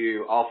go and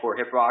do all 4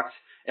 hip rocks.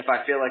 If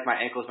I feel like my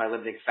ankle is my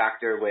limiting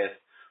factor with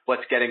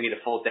what's getting me to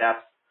full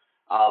depth,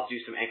 I'll do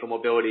some ankle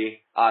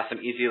mobility, some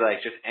easy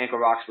like just ankle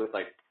rocks with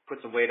like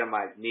put some weight on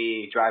my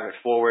knee, drive it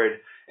forward.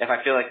 If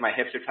I feel like my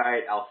hips are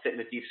tight, I'll sit in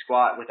a deep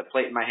squat with a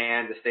plate in my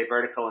hand to stay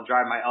vertical and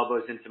drive my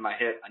elbows into my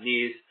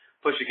knees,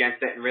 push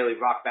against it, and really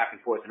rock back and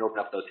forth and open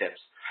up those hips.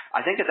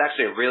 I think it's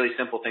actually a really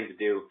simple thing to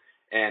do.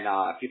 And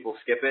people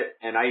skip it,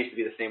 and I used to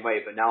be the same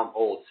way, but now I'm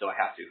old, so I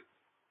have to.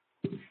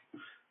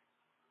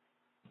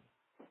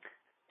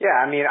 Yeah,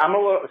 I mean, I'm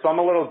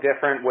a little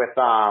different with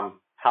how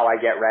I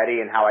get ready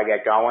and how I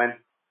get going.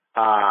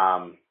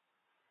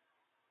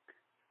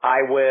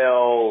 I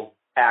will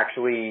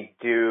actually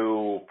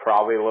do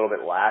probably a little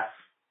bit less.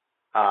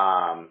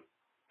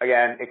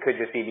 Again, it could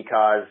just be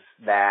because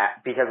of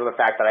the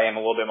fact that I am a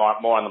little bit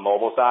more on the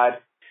mobile side.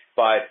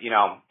 But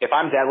if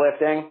I'm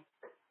deadlifting,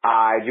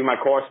 I do my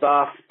core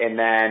stuff, and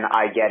then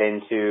I get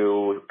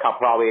into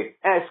squatting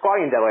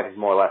and deadlift is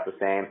more or less the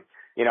same.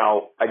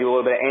 I do a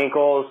little bit of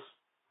ankles,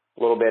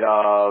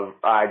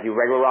 I do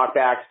regular rock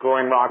backs,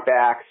 groin rock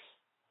backs,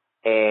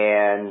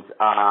 and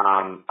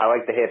I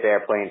like the hip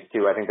airplanes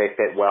too. I think they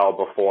fit well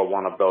before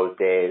one of those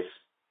days.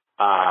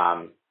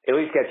 At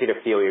least gets you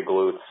to feel your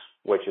glutes,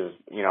 which is,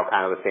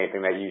 kind of the same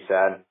thing that you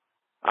said.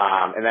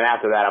 And then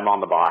after that, I'm on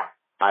the bar.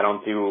 I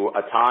don't do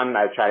a ton.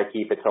 I try to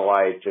keep it to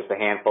like just a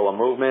handful of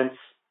movements.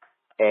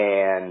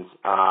 And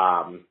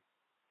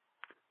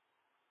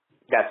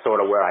that's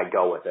sort of where I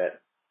go with it.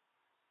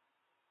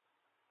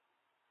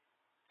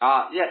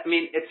 Yeah, I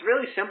mean, it's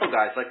really simple,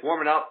 guys. Like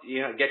warming up,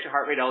 get your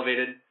heart rate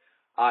elevated.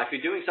 If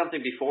you're doing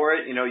something before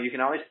it, you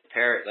can always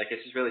pair it. Like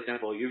it's just really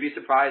simple. You'd be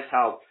surprised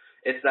how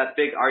it's that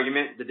big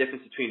argument, the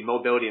difference between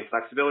mobility and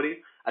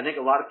flexibility. I think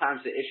a lot of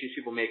times the issues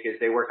people make is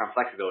they work on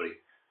flexibility.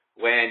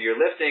 When you're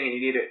lifting and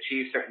you need to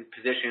achieve certain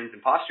positions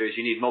and postures,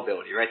 you need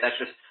mobility, right? That's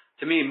just,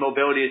 to me,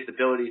 mobility is the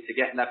ability to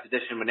get in that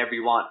position whenever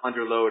you want,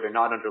 under load or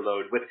not under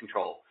load, with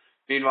control.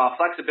 Meanwhile,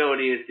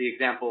 flexibility is the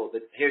example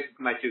here's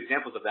my 2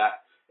 examples of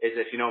that, is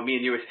if, me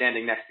and you are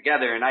standing next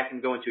together and I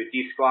can go into a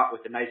deep squat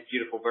with a nice,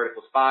 beautiful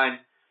vertical spine,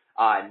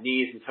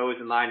 knees and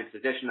toes in line in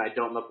position, I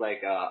don't look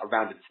like a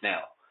rounded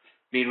snail.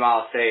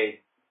 Meanwhile,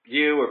 say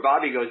you or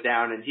Bobby goes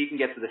down and he can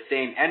get to the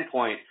same end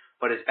point,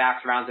 but his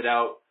back's rounded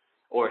out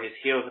or his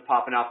heels are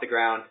popping off the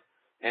ground.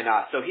 And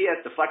so he has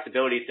the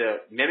flexibility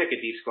to mimic a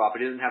deep squat, but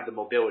he doesn't have the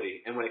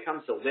mobility. And when it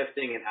comes to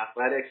lifting and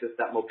athletics, it's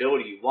that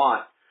mobility you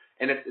want.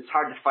 And it's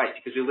hard to fight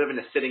because we live in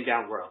a sitting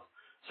down world.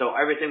 So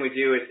everything we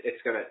do, it's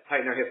going to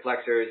tighten our hip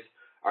flexors.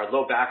 Our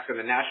low back's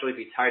going to naturally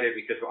be tighter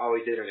because we're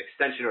always either an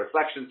extension or a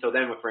flexion. So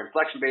then if we're in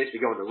flexion base,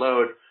 we go under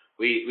load.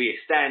 We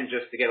extend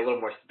just to get a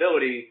little more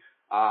stability.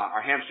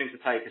 Our hamstrings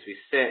are tight because we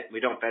sit. We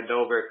don't bend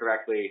over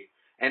correctly.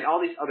 And all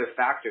these other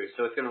factors.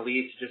 So it's going to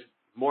lead to just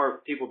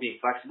more people being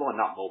flexible and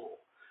not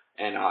mobile.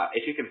 And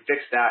if you can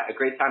fix that, a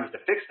great time to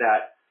fix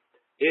that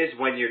is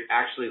when you're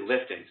actually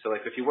lifting. So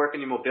like if you work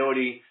on your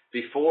mobility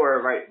before,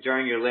 right,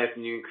 during your lift,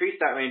 and you increase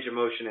that range of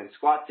motion and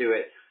squat to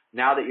it,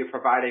 now that you're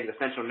providing the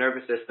central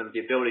nervous system the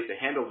ability to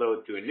handle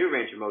load through a new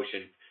range of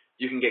motion,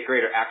 you can get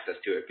greater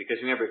access to it. Because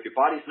remember, if your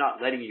body's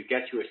not letting you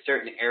get to a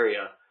certain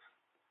area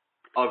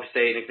of,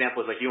 say, an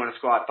example is like you want to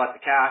squat butt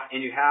to calf, and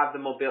you have the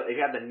mobility,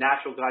 you have the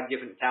natural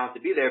God-given talent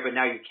to be there, but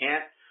now you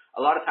can't,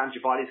 a lot of times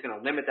your body's going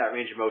to limit that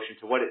range of motion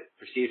to what it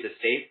perceives as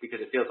safe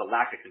because it feels a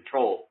lack of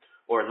control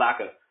or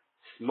lack of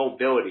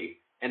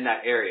mobility in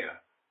that area.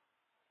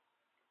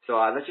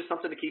 So that's just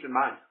something to keep in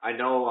mind. I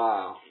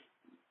know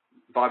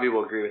Bobby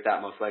will agree with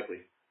that most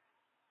likely.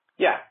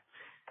 Yeah.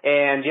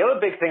 And the other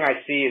big thing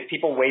I see is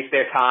people waste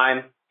their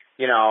time.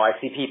 You know, I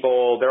see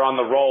people, they're on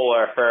the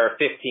roller for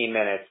 15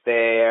 minutes.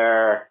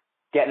 They're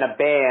getting a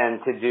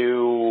band to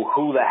do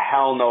who the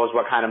hell knows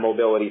what kind of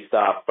mobility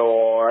stuff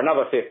for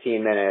another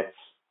 15 minutes.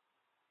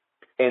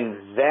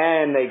 And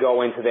then they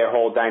go into their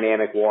whole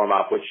dynamic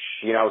warm-up, which,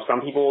 you know,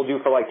 some people will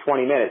do for like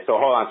 20 minutes. So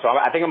hold on. So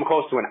I think I'm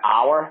close to an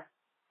hour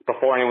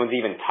before anyone's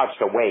even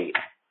touched a weight.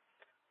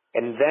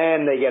 And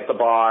then they get the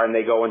bar and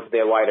they go into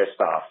their lighter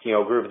stuff, you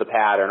know, groove the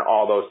pattern,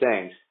 all those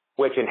things,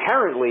 which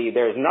inherently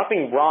there's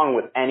nothing wrong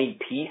with any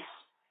piece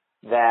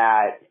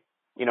that,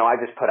 you know, I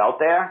just put out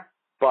there.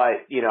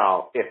 But, you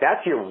know, if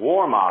that's your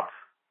warm-up,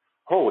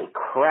 holy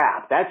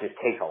crap, that just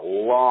takes a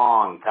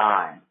long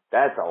time.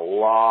 That's a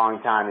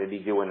long time to be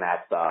doing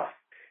that stuff.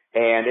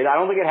 And I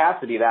don't think it has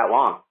to be that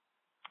long.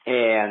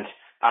 And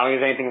I don't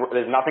think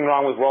there's nothing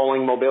wrong with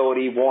rolling,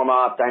 mobility,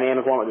 warm-up,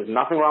 dynamic warm-up. There's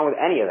nothing wrong with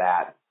any of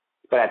that.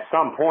 But at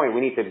some point,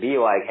 we need to be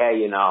like, hey,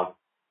 you know,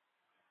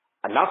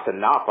 enough's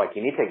enough. Like,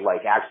 you need to,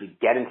 like, actually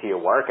get into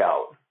your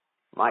workout.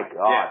 My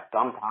God,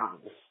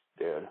 sometimes,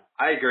 dude.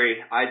 I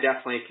agree. I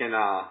definitely can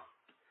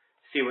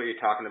see what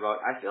you're talking about.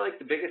 I feel like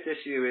the biggest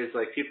issue is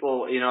like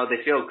people, you know,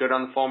 they feel good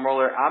on the foam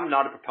roller. I'm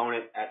not a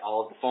proponent at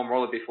all of the foam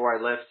roller before I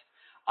lift.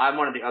 I'm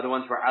one of the other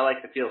ones where I like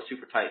to feel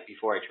super tight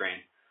before I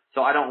train. So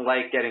I don't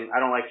like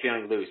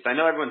feeling loose. I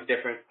know everyone's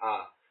different.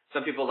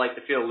 Some people like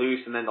to feel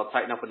loose and then they'll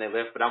tighten up when they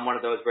lift, but I'm one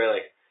of those where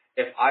like,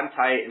 if I'm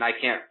tight and I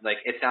can't, like,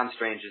 it sounds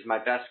strange, it's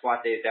my best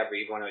squat days ever,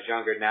 even when I was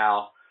younger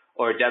now,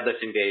 or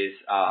deadlifting days,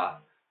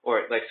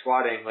 or like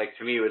squatting, like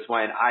to me was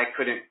when I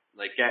couldn't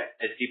like get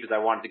as deep as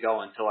I wanted to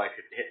go until I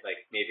could hit like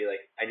maybe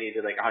like I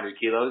needed like 100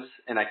 kilos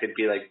and I could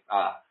be like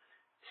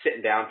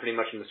sitting down pretty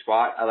much in the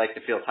squat. I like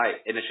to feel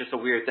tight, and it's just a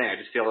weird thing.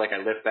 I just feel like I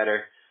lift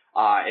better.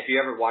 If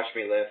you ever watch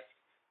me lift,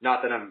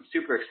 not that I'm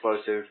super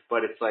explosive,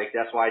 but it's like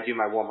that's why I do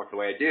my warm up the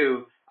way I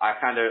do.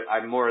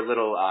 I'm more a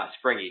little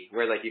springy,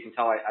 where like you can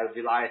tell I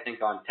rely I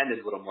think on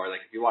tendons a little more.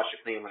 Like if you watch the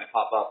clean, when I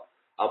pop up,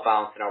 I'll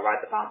bounce and I'll ride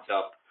the bounce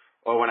up,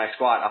 or when I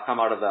squat, I'll come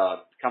out of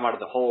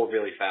the hole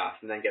really fast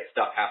and then get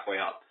stuck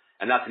halfway up.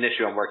 And that's an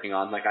issue I'm working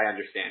on. Like, I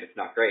understand it's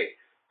not great.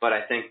 But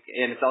I think,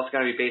 and it's also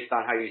going to be based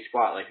on how you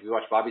squat. Like, if you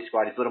watch Bobby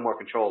squat, he's a little more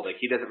controlled. Like,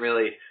 he doesn't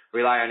really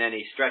rely on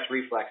any stretch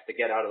reflex to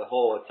get out of the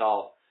hole. It's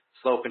all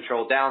slow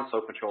controlled down,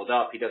 slow controlled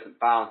up. He doesn't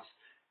bounce.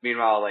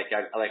 Meanwhile, like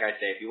I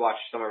say, if you watch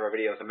some of our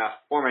videos on Mass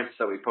Performance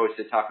that we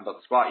posted talking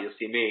about the squat, you'll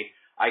see me.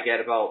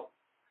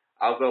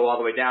 I'll go all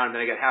the way down, and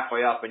then I get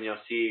halfway up, and you'll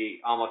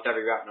see almost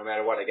every rep, no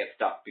matter what, I get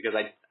stuck because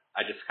I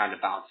just kind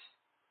of bounce.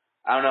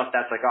 I don't know if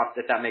that's like off,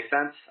 if that makes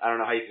sense. I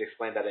don't know how you can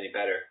explain that any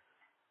better.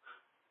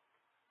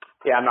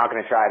 Yeah, I'm not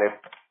going to try to.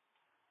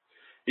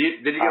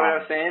 Did you get what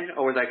I was saying,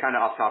 or was I kind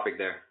of off topic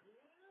there?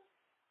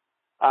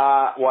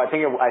 Well, I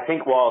think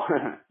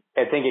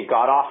it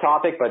got off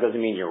topic, but it doesn't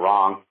mean you're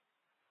wrong.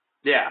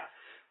 Yeah,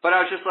 but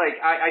I was just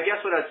like, I guess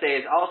what I'd say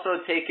is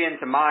also take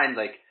into mind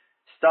like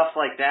stuff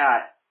like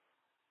that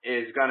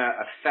is gonna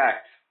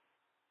affect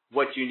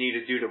what you need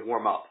to do to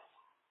warm up.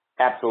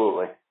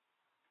 Absolutely.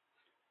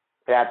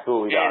 It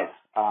absolutely does.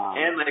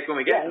 And like when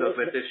we get to those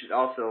lifts, it should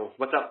also,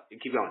 what's up?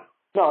 Keep going.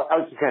 No, I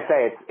was just gonna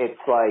say it's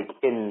like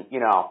in, you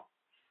know,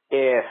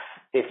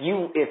 if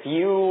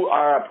you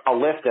are a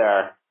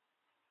lifter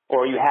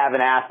or you have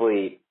an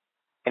athlete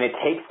and it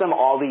takes them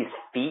all these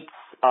feats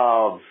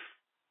of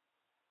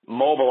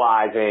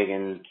mobilizing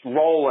and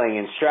rolling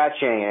and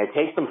stretching and it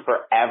takes them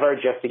forever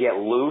just to get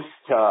loose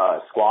to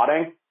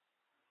squatting,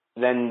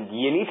 then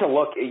you need to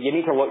look,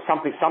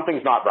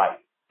 something's not right.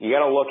 You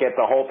gotta look at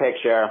the whole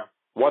picture.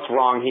 What's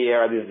wrong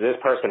here? Is this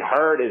person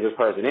hurt? Is this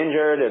person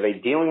injured? Are they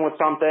dealing with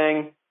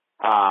something?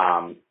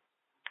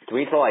 Do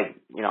we need to like,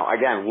 you know,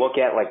 again, look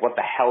at like what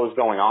the hell is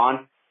going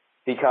on?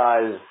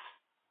 Because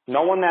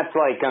no one that's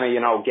like gonna,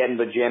 you know, get in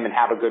the gym and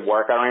have a good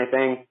workout or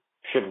anything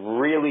should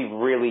really,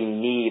 really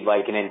need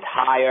like an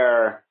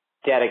entire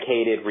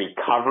dedicated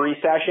recovery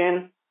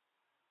session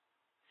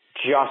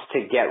just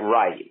to get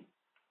right.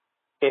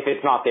 If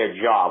it's not their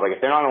job, like if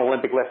they're not an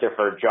Olympic lifter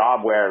for a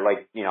job where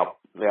like, you know,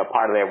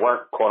 part of their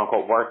work, quote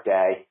unquote work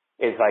day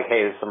is like,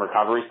 hey, there's some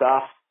recovery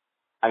stuff.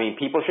 I mean,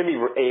 people should be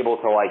able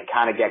to like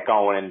kind of get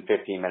going in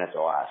 15 minutes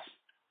or less.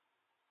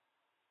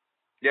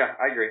 Yeah,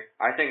 I agree.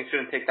 I think it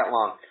shouldn't take that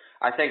long.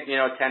 I think, you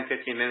know, 10,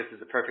 15 minutes is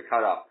the perfect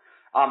cutoff.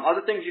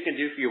 Other things you can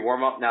do for your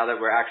warm up now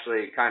that we're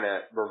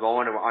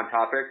rolling on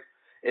topic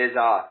is,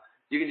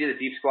 You can do the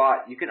deep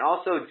squat. You can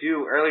also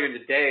do earlier in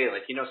the day,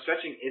 like,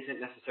 stretching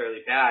isn't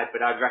necessarily bad, but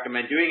I'd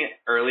recommend doing it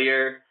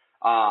earlier.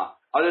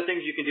 Other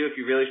things you can do if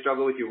you really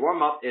struggle with your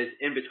warm-up is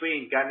in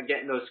between, kind of get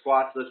in those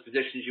squats, those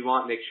positions you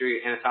want, make sure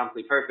you're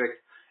anatomically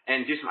perfect,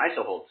 and do some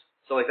iso holds.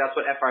 So, like, that's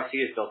what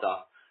FRC is built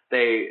off.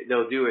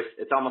 They'll do it.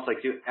 It's almost like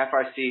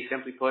FRC,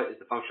 simply put,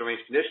 is the functional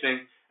range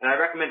conditioning, and I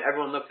recommend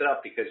everyone looks it up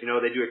because,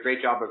 they do a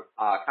great job of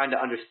kind of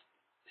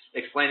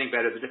explaining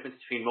better the difference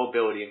between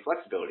mobility and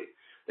flexibility.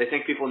 They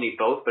think people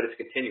need both, but it's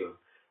a continuum.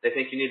 They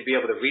think you need to be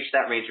able to reach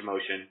that range of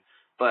motion,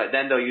 but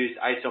then they'll use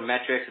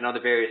isometrics and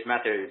other various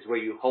methods where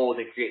you hold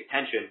and create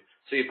tension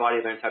so your body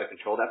learns how to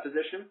control that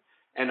position.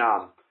 And,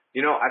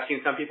 I've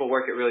seen some people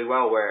work it really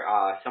well where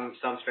some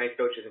strength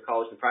coaches in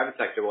college and private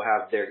sector will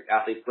have their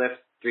athletes lift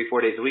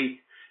 3-4 days a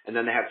week, and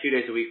then they have 2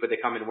 days a week where they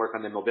come in and work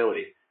on their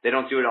mobility. They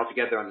don't do it all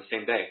together on the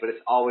same day, but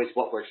it's always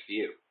what works for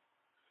you.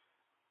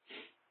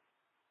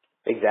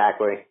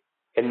 Exactly.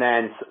 And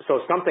then,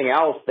 so something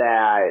else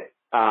that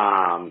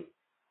I've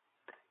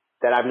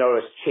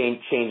noticed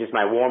changes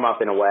my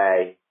warm-up in a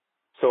way.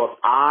 So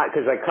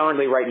because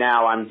currently right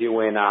now I'm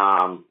doing,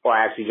 I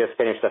actually just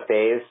finished a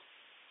phase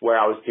where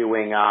I was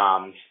doing,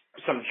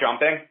 some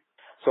jumping.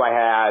 So I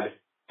had,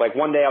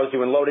 one day I was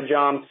doing loaded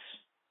jumps,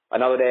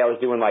 another day I was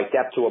doing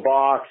depth to a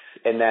box,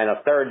 and then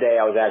a third day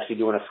I was actually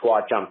doing a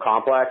squat jump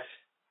complex,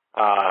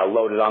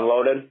 loaded,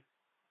 unloaded.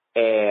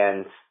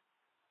 And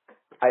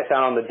I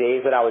found on the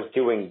days that I was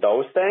doing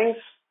those things,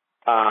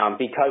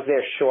 because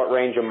they're short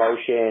range of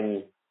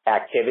motion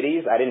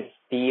activities, I didn't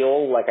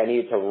feel like I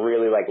needed to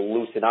really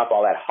loosen up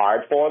all that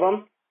hard for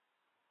them,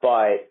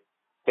 but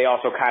they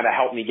also kind of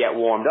helped me get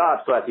warmed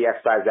up so that the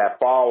exercise that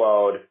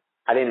followed,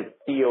 I didn't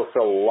feel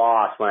so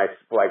lost when I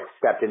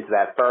stepped into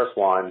that first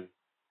one.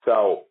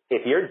 So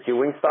if you're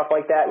doing stuff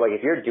like that,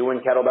 if you're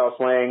doing kettlebell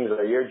swings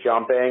or you're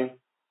jumping,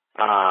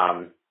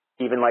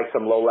 even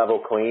some low level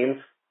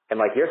cleans, and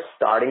you're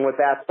starting with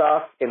that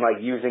stuff and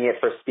using it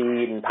for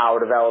speed and power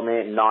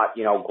development and not,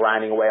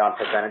 grinding away on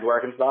percentage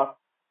work and stuff,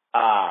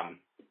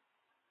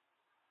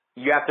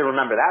 you have to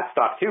remember that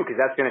stuff too, because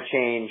that's going to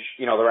change,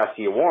 the rest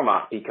of your warm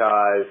up,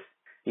 because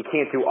you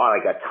can't do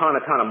a ton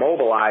of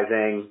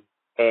mobilizing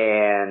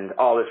and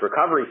all this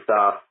recovery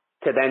stuff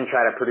to then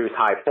try to produce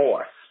high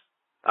force.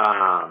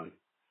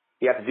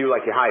 You have to do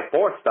your high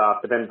force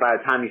stuff, but then by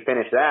the time you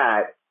finish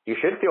that, you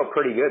should feel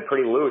pretty good,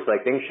 pretty loose,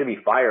 things should be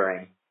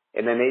firing.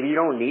 And then maybe you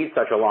don't need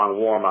such a long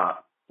warm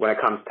up when it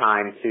comes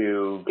time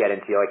to get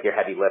into your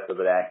heavy lift of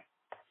the day.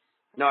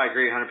 No, I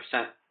agree 100%.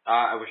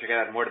 I wish I could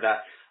add more to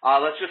that.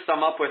 Let's just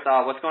sum up with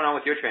what's going on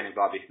with your training,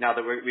 Bobby. Now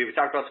that we've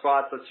talked about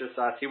squats, let's just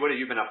see what have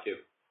you been up to.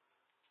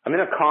 I'm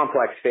in a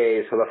complex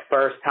phase for the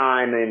first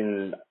time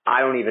in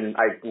I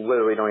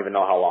literally don't even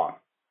know how long.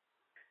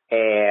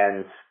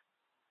 And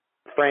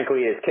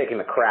frankly, it's kicking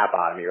the crap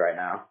out of me right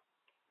now.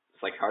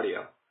 It's like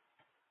cardio.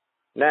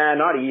 Nah,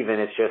 not even.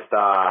 It's just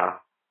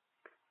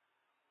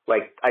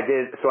I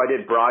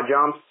did broad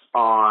jumps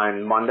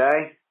on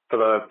Monday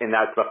and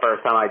that's the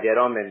first time I did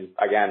them. And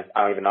again,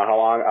 I don't even know how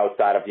long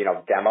outside of,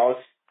 demos.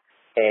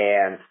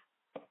 And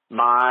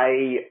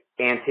my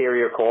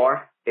anterior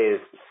core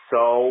is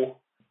so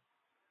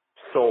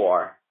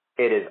sore.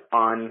 It is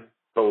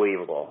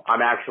unbelievable.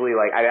 It actually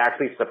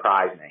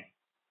surprised me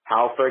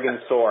how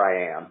friggin' sore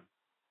I am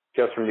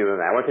just from doing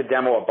that. I went to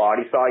demo a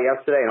body saw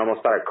yesterday and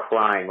almost started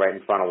crying right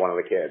in front of one of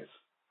the kids.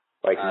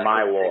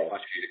 My lord.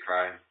 Much for you to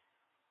cry.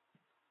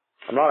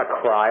 I'm not a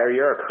crier.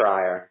 You're a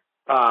crier.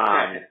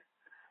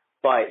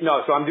 But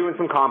no, so I'm doing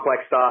some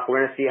complex stuff.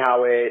 We're going to see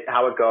how it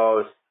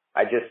goes.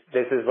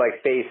 This is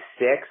phase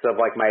 6 of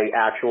my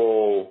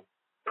actual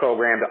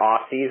programmed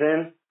off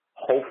season.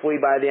 Hopefully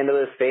by the end of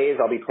this phase,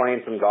 I'll be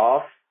playing some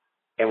golf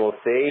and we'll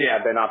see. Yeah.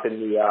 I've been up in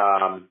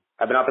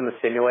the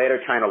simulator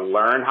trying to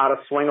learn how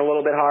to swing a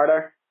little bit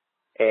harder,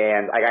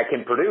 and I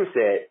can produce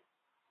it,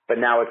 but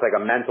now it's a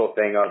mental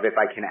thing of if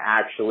I can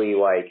actually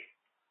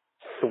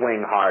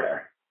swing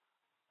harder.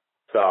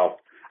 So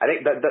I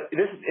think this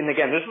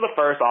is the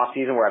first off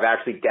season where I've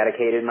actually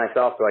dedicated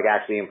myself to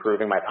actually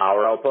improving my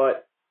power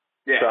output.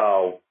 Yeah.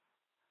 So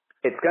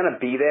it's gonna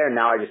be there.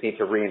 Now I just need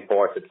to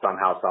reinforce it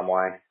somehow, some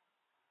way.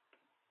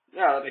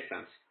 Yeah, that makes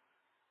sense.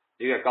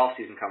 You got golf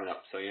season coming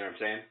up, so you know what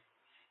I'm saying?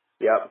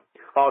 Yep.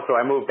 Also,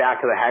 I moved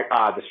back to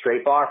the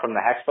straight bar from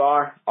the hex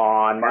bar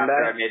on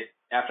Monday.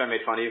 After I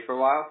made fun of you for a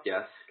while?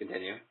 Yes,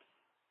 continue.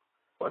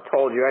 Well, I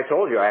told you.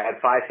 I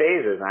had 5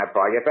 phases, and I'd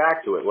probably get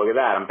back to it. Look at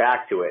that. I'm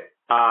back to it.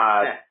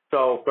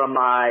 So from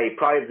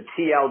probably the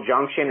TL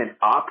junction and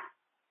up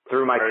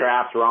through my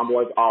traps,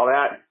 rhomboids, all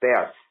that, they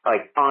are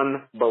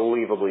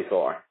unbelievably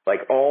sore.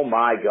 Oh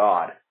my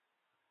God.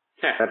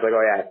 That's oh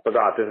yeah, I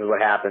forgot this is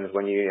what happens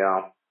when you,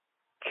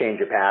 change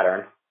your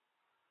pattern.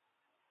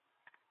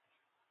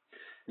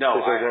 No,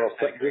 just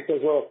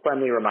those little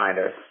friendly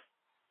reminders.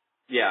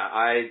 Yeah,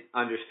 I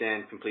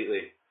understand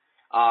completely.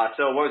 So what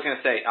I was going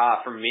to say,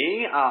 for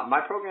me,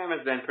 my program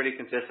has been pretty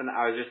consistent.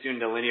 I was just doing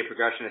the linear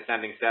progression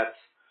ascending sets.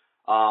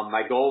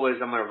 My goal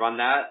was I'm going to run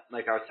that,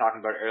 like I was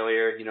talking about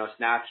earlier,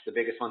 snatch. The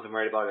biggest ones I'm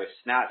worried about are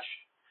snatch,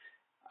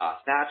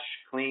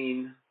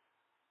 clean,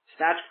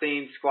 snatch,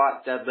 clean,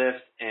 squat,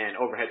 deadlift, and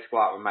overhead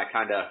squat were my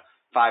kind of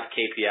 5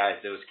 KPIs,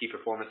 those key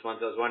performance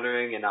ones I was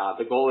wondering. And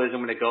the goal is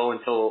I'm going to go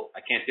until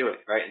I can't do it,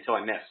 right, until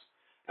I miss.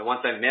 And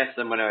once I miss,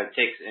 I'm going to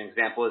take an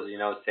example is,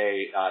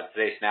 say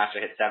today's snatch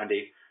I hit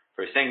 70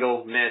 for a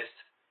single, missed,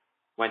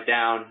 went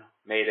down,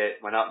 made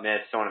it, went up,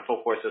 missed, so on and so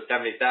forth. So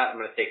 70 is that. I'm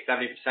going to take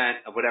 70%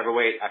 of whatever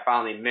weight I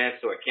finally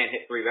missed or I can't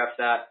hit 3 reps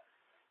at.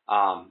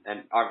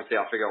 And obviously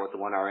I'll figure out what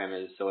the 1RM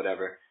is, so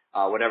whatever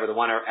the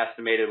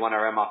estimated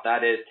 1RM off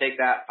that is, take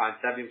that, find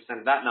 70%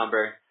 of that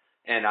number,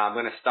 and I'm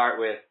going to start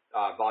with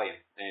volume.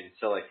 And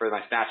so like for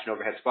my snatch and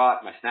overhead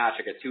squat, my snatch,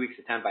 I got 2 weeks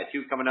of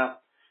 10x2 coming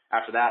up.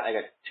 After that, I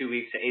got 2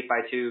 weeks of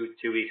 8x2,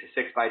 2 weeks of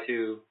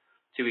 6x2,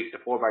 2 weeks of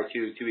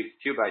 4x2, 2 weeks of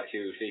 2x2.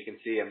 So you can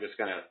see I'm just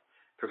going to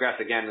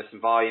progress again with some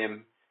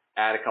volume,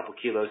 add a couple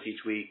kilos each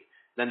week.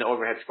 Then the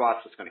overhead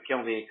squats was going to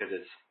kill me because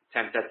it's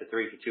 10 sets of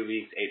 3 for 2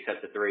 weeks, 8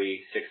 sets of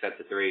 3, 6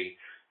 sets of 3.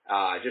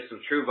 Just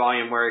some true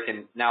volume work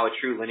and now a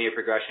true linear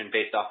progression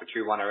based off a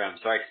true 1RM.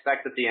 So I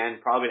expect at the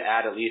end probably to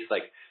add at least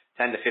like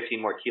 10 to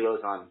 15 more kilos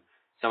on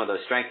some of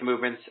those strength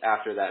movements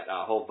after that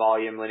whole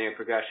volume linear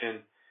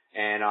progression.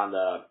 And on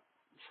the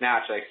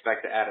snatch, I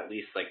expect to add at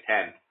least like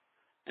 10.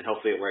 And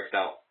hopefully it works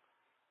out.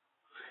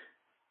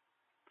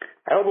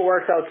 I hope it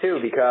works out too,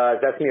 because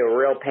that's going to be a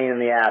real pain in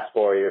the ass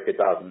for you if it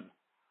doesn't.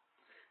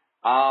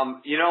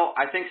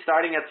 I think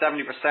starting at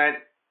 70%,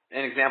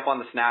 an example on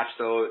the snatch,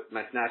 so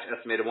my snatch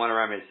estimated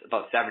 1RM is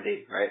about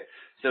 70, right?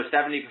 So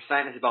 70%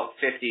 is about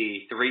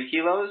 53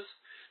 kilos.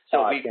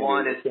 So week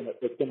one is...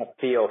 It's going to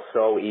feel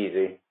so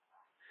easy.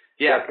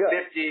 Yeah,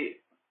 50,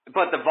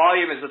 but the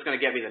volume is what's going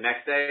to get me the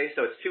next day.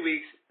 So it's 2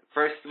 weeks.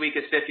 First week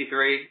is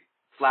 53,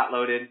 flat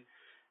loaded.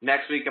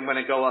 Next week I'm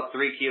going to go up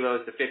 3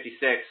 kilos to 56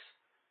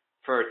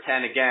 for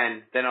 10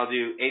 again. Then I'll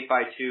do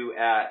 8x2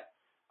 at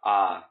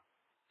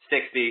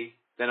 60.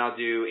 Then I'll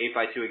do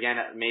 8x2 again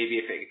at maybe,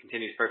 if it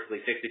continues perfectly,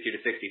 62 to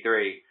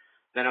 63.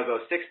 Then I'll go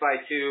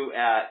 6x2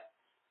 at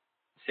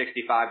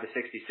 65 to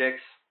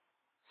 66.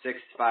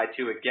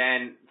 6x2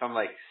 again from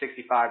like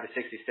 65 to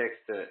 66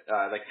 to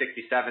like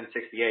 67,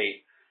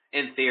 68.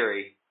 In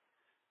theory,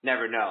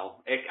 never know.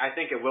 I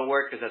think it will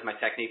work because as my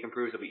technique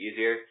improves, it'll be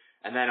easier.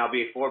 And then I'll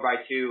be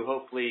 4x2.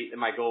 Hopefully,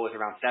 my goal is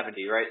around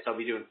 70, right? So I'll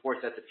be doing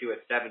 4 sets of 2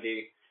 at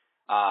 70,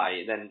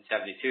 then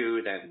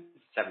 72, then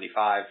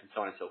 75, and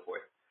so on and so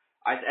forth.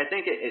 I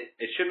think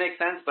it should make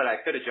sense, but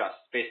I could adjust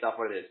based off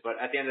what it is. But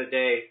at the end of the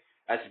day,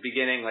 as a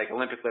beginning, like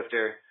Olympic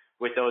lifter,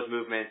 with those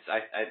movements,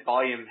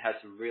 volume has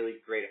some really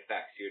great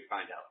effects you would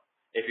find out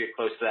if you're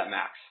close to that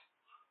max.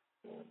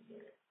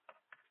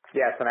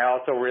 Yes, and I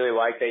also really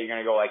like that you're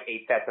going to go like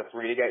 8 sets of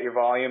 3 to get your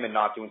volume and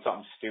not doing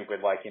something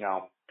stupid like, 5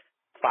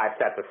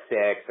 sets of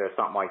 6 or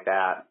something like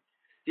that.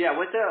 Yeah,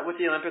 with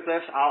the Olympic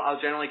lifts,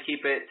 I'll generally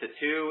keep it to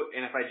 2,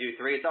 and if I do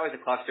 3, it's always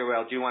a cluster where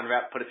I'll do 1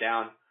 rep, put it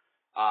down,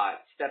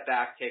 step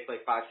back, take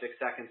like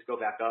 5-6 seconds, go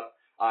back up.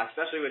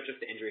 Especially with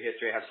just the injury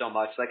history I have so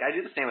much. Like I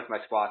do the same with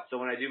my squats. So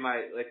when I do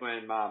my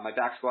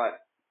back squat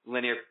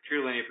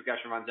true linear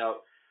progression runs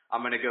out,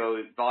 I'm gonna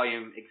go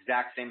volume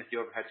exact same as the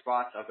overhead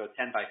squats. I'll go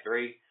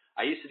 10x3.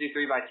 I used to do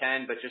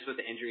 3x10, but just with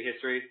the injury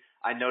history,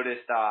 I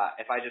noticed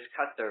if I just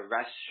cut the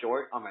rest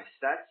short on my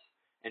sets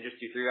and just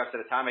do 3 reps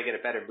at a time, I get a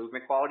better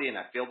movement quality and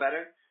I feel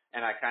better.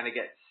 And I kind of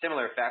get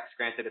similar effects.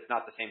 Granted, it's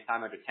not the same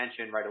time under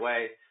tension right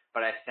away,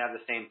 but I have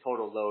the same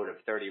total load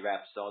of 30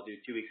 reps. So I'll do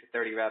 2 weeks of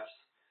 30 reps.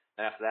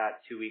 And after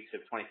that, 2 weeks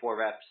of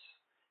 24 reps.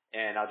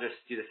 And I'll just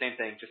do the same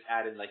thing, just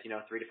add in 3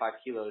 to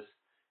 5 kilos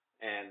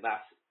and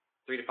last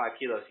 3 to 5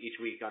 kilos each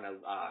week on a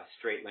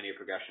straight linear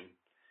progression.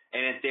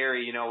 And in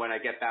theory, when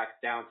I get back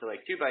down to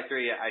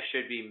 2x3, I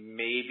should be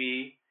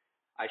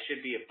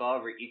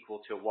above or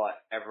equal to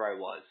whatever I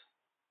was.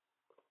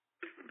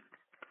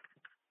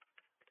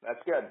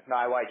 That's good. No,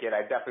 I like it.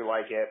 I definitely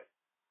like it.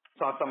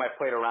 It's not something I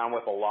played around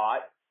with a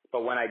lot.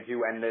 But when I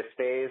do end this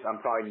phase, I'm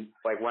probably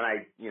when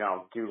I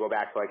do go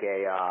back to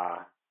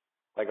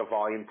a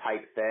volume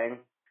type thing,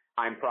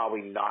 I'm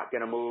probably not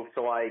gonna move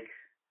to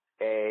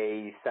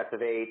a sets of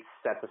 8s,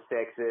 sets of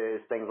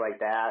 6s, things like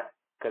that,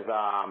 because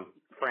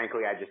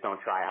frankly I just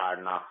don't try hard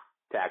enough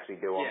to actually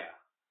do them. Yeah.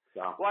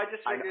 So well, I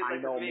just figured I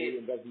know maybe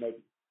it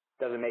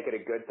doesn't make it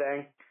a good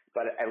thing,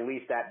 but at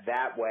least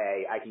that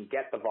way I can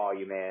get the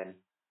volume in,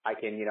 I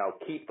can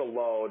keep the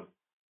load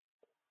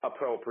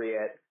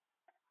appropriate.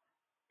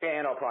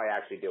 And I'll probably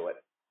actually do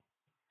it.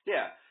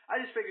 Yeah.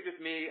 I just figured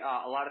with me,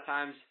 a lot of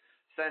times,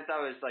 since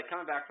I was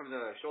coming back from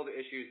the shoulder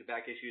issues, the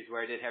back issues where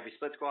I did heavy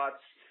split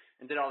squats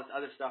and did all this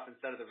other stuff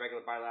instead of the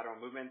regular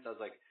bilateral movements, I was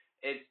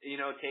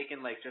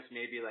taking just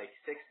maybe 6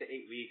 to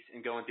 8 weeks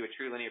and going through a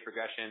true linear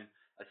progression,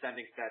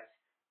 ascending sets,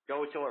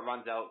 go until it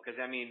runs out.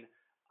 Because,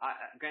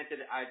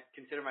 granted, I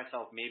consider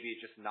myself maybe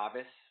just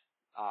novice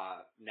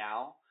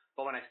now.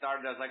 But when I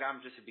started, I was I'm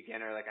just a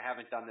beginner. I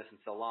haven't done this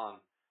in so long.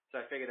 So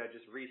I figured I'd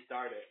just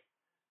restart it.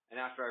 And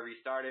after I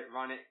restart it,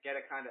 run it, get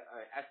a kind of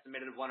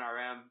estimated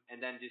 1RM,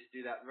 and then just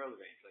do that road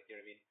range. You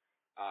know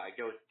what I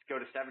mean? Go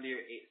to 70%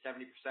 or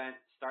 70%,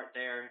 start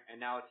there,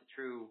 and now it's a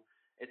true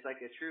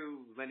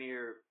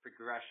linear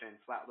progression,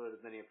 flat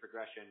loaded linear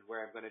progression, where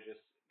I'm going to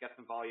just get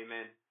some volume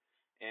in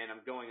and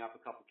I'm going up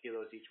a couple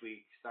kilos each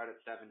week, start at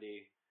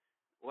 70,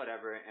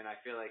 whatever, and I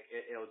feel like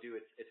it'll do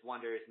its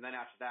wonders. And then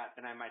after that,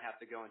 then I might have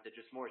to go into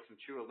just some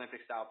true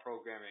Olympic style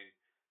programming,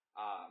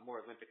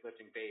 more Olympic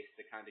lifting based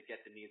to kind of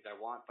get the needs I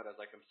want. But I was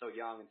like, I'm so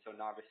young and so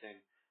novice,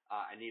 and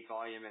I need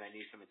volume and I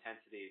need some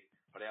intensity,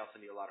 but I also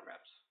need a lot of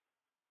reps.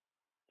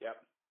 Yep.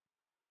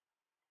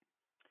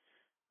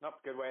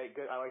 Nope. Good way.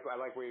 Good. I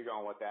like where you're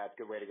going with that.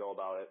 Good way to go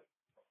about it.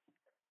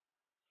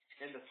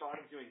 And the thought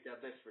of doing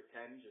deadlifts for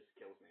 10 just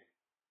kills me.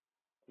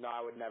 No,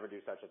 I would never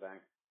do such a thing.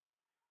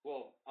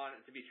 Well,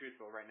 to be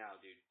truthful, right now,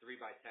 dude, 3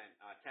 by 10,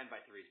 10 by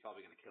 3 is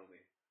probably gonna kill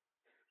me.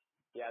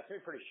 Yeah, it's gonna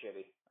be pretty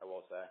shitty, I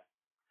will say.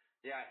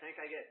 Yeah, I think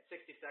I get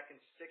 60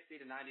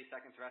 to 90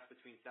 seconds rest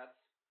between sets.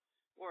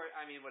 Or,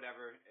 I mean,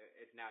 whatever,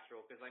 it's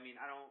natural, because, I mean,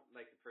 I don't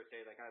like to per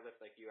se, like, I lift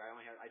like you,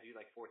 I do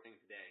like 4 things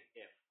a day,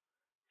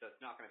 so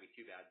it's not gonna be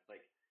too bad.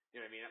 Like,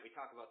 you know what I mean? We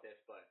talk about this,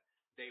 but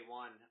day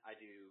 1, I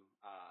do,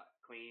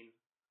 clean,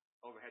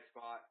 overhead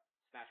squat,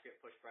 snatch grip,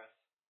 push press,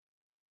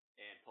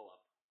 and pull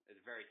up.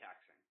 It's very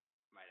taxing,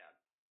 might add.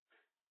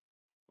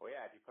 Well,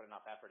 yeah, if you put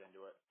enough effort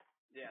into it.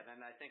 Yeah,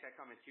 then I think I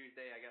come in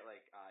Tuesday, I get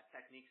like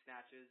technique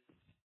snatches.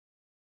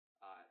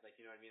 Like,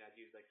 you know what I mean? I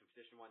do like some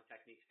position 1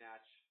 technique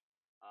snatch,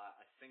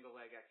 a single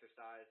leg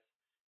exercise,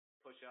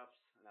 push-ups,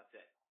 and that's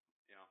it.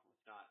 You know,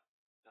 it's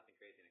nothing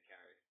crazy to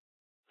carry.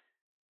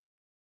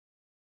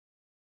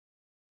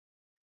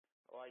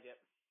 I like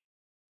it.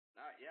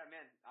 All right, yeah,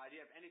 man. Do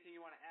you have anything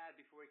you want to add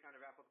before we kind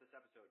of wrap up this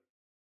episode?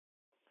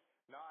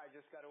 No, I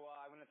just got to.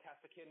 I'm going to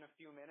test the kid in a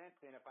few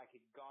minutes, and if I could,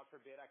 God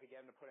forbid, I could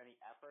get him to put any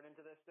effort into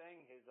this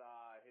thing, his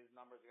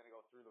numbers are going to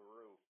go through the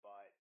roof.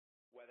 But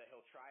whether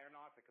he'll try or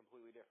not, it's a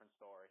completely different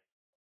story.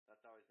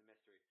 That's always the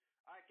mystery.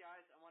 All right,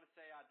 guys. I want to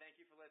say thank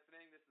you for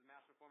listening. This is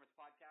Master Performance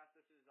Podcast.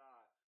 This is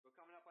we're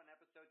coming up on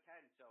episode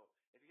 10. So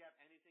if you have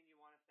anything you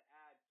want us to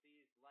add,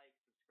 please like,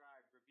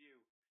 subscribe,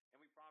 review. And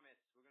we promise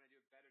we're going to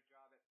do a better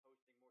job at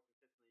posting more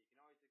consistently. You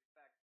can always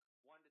expect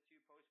 1 to 2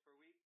 posts per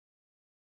week.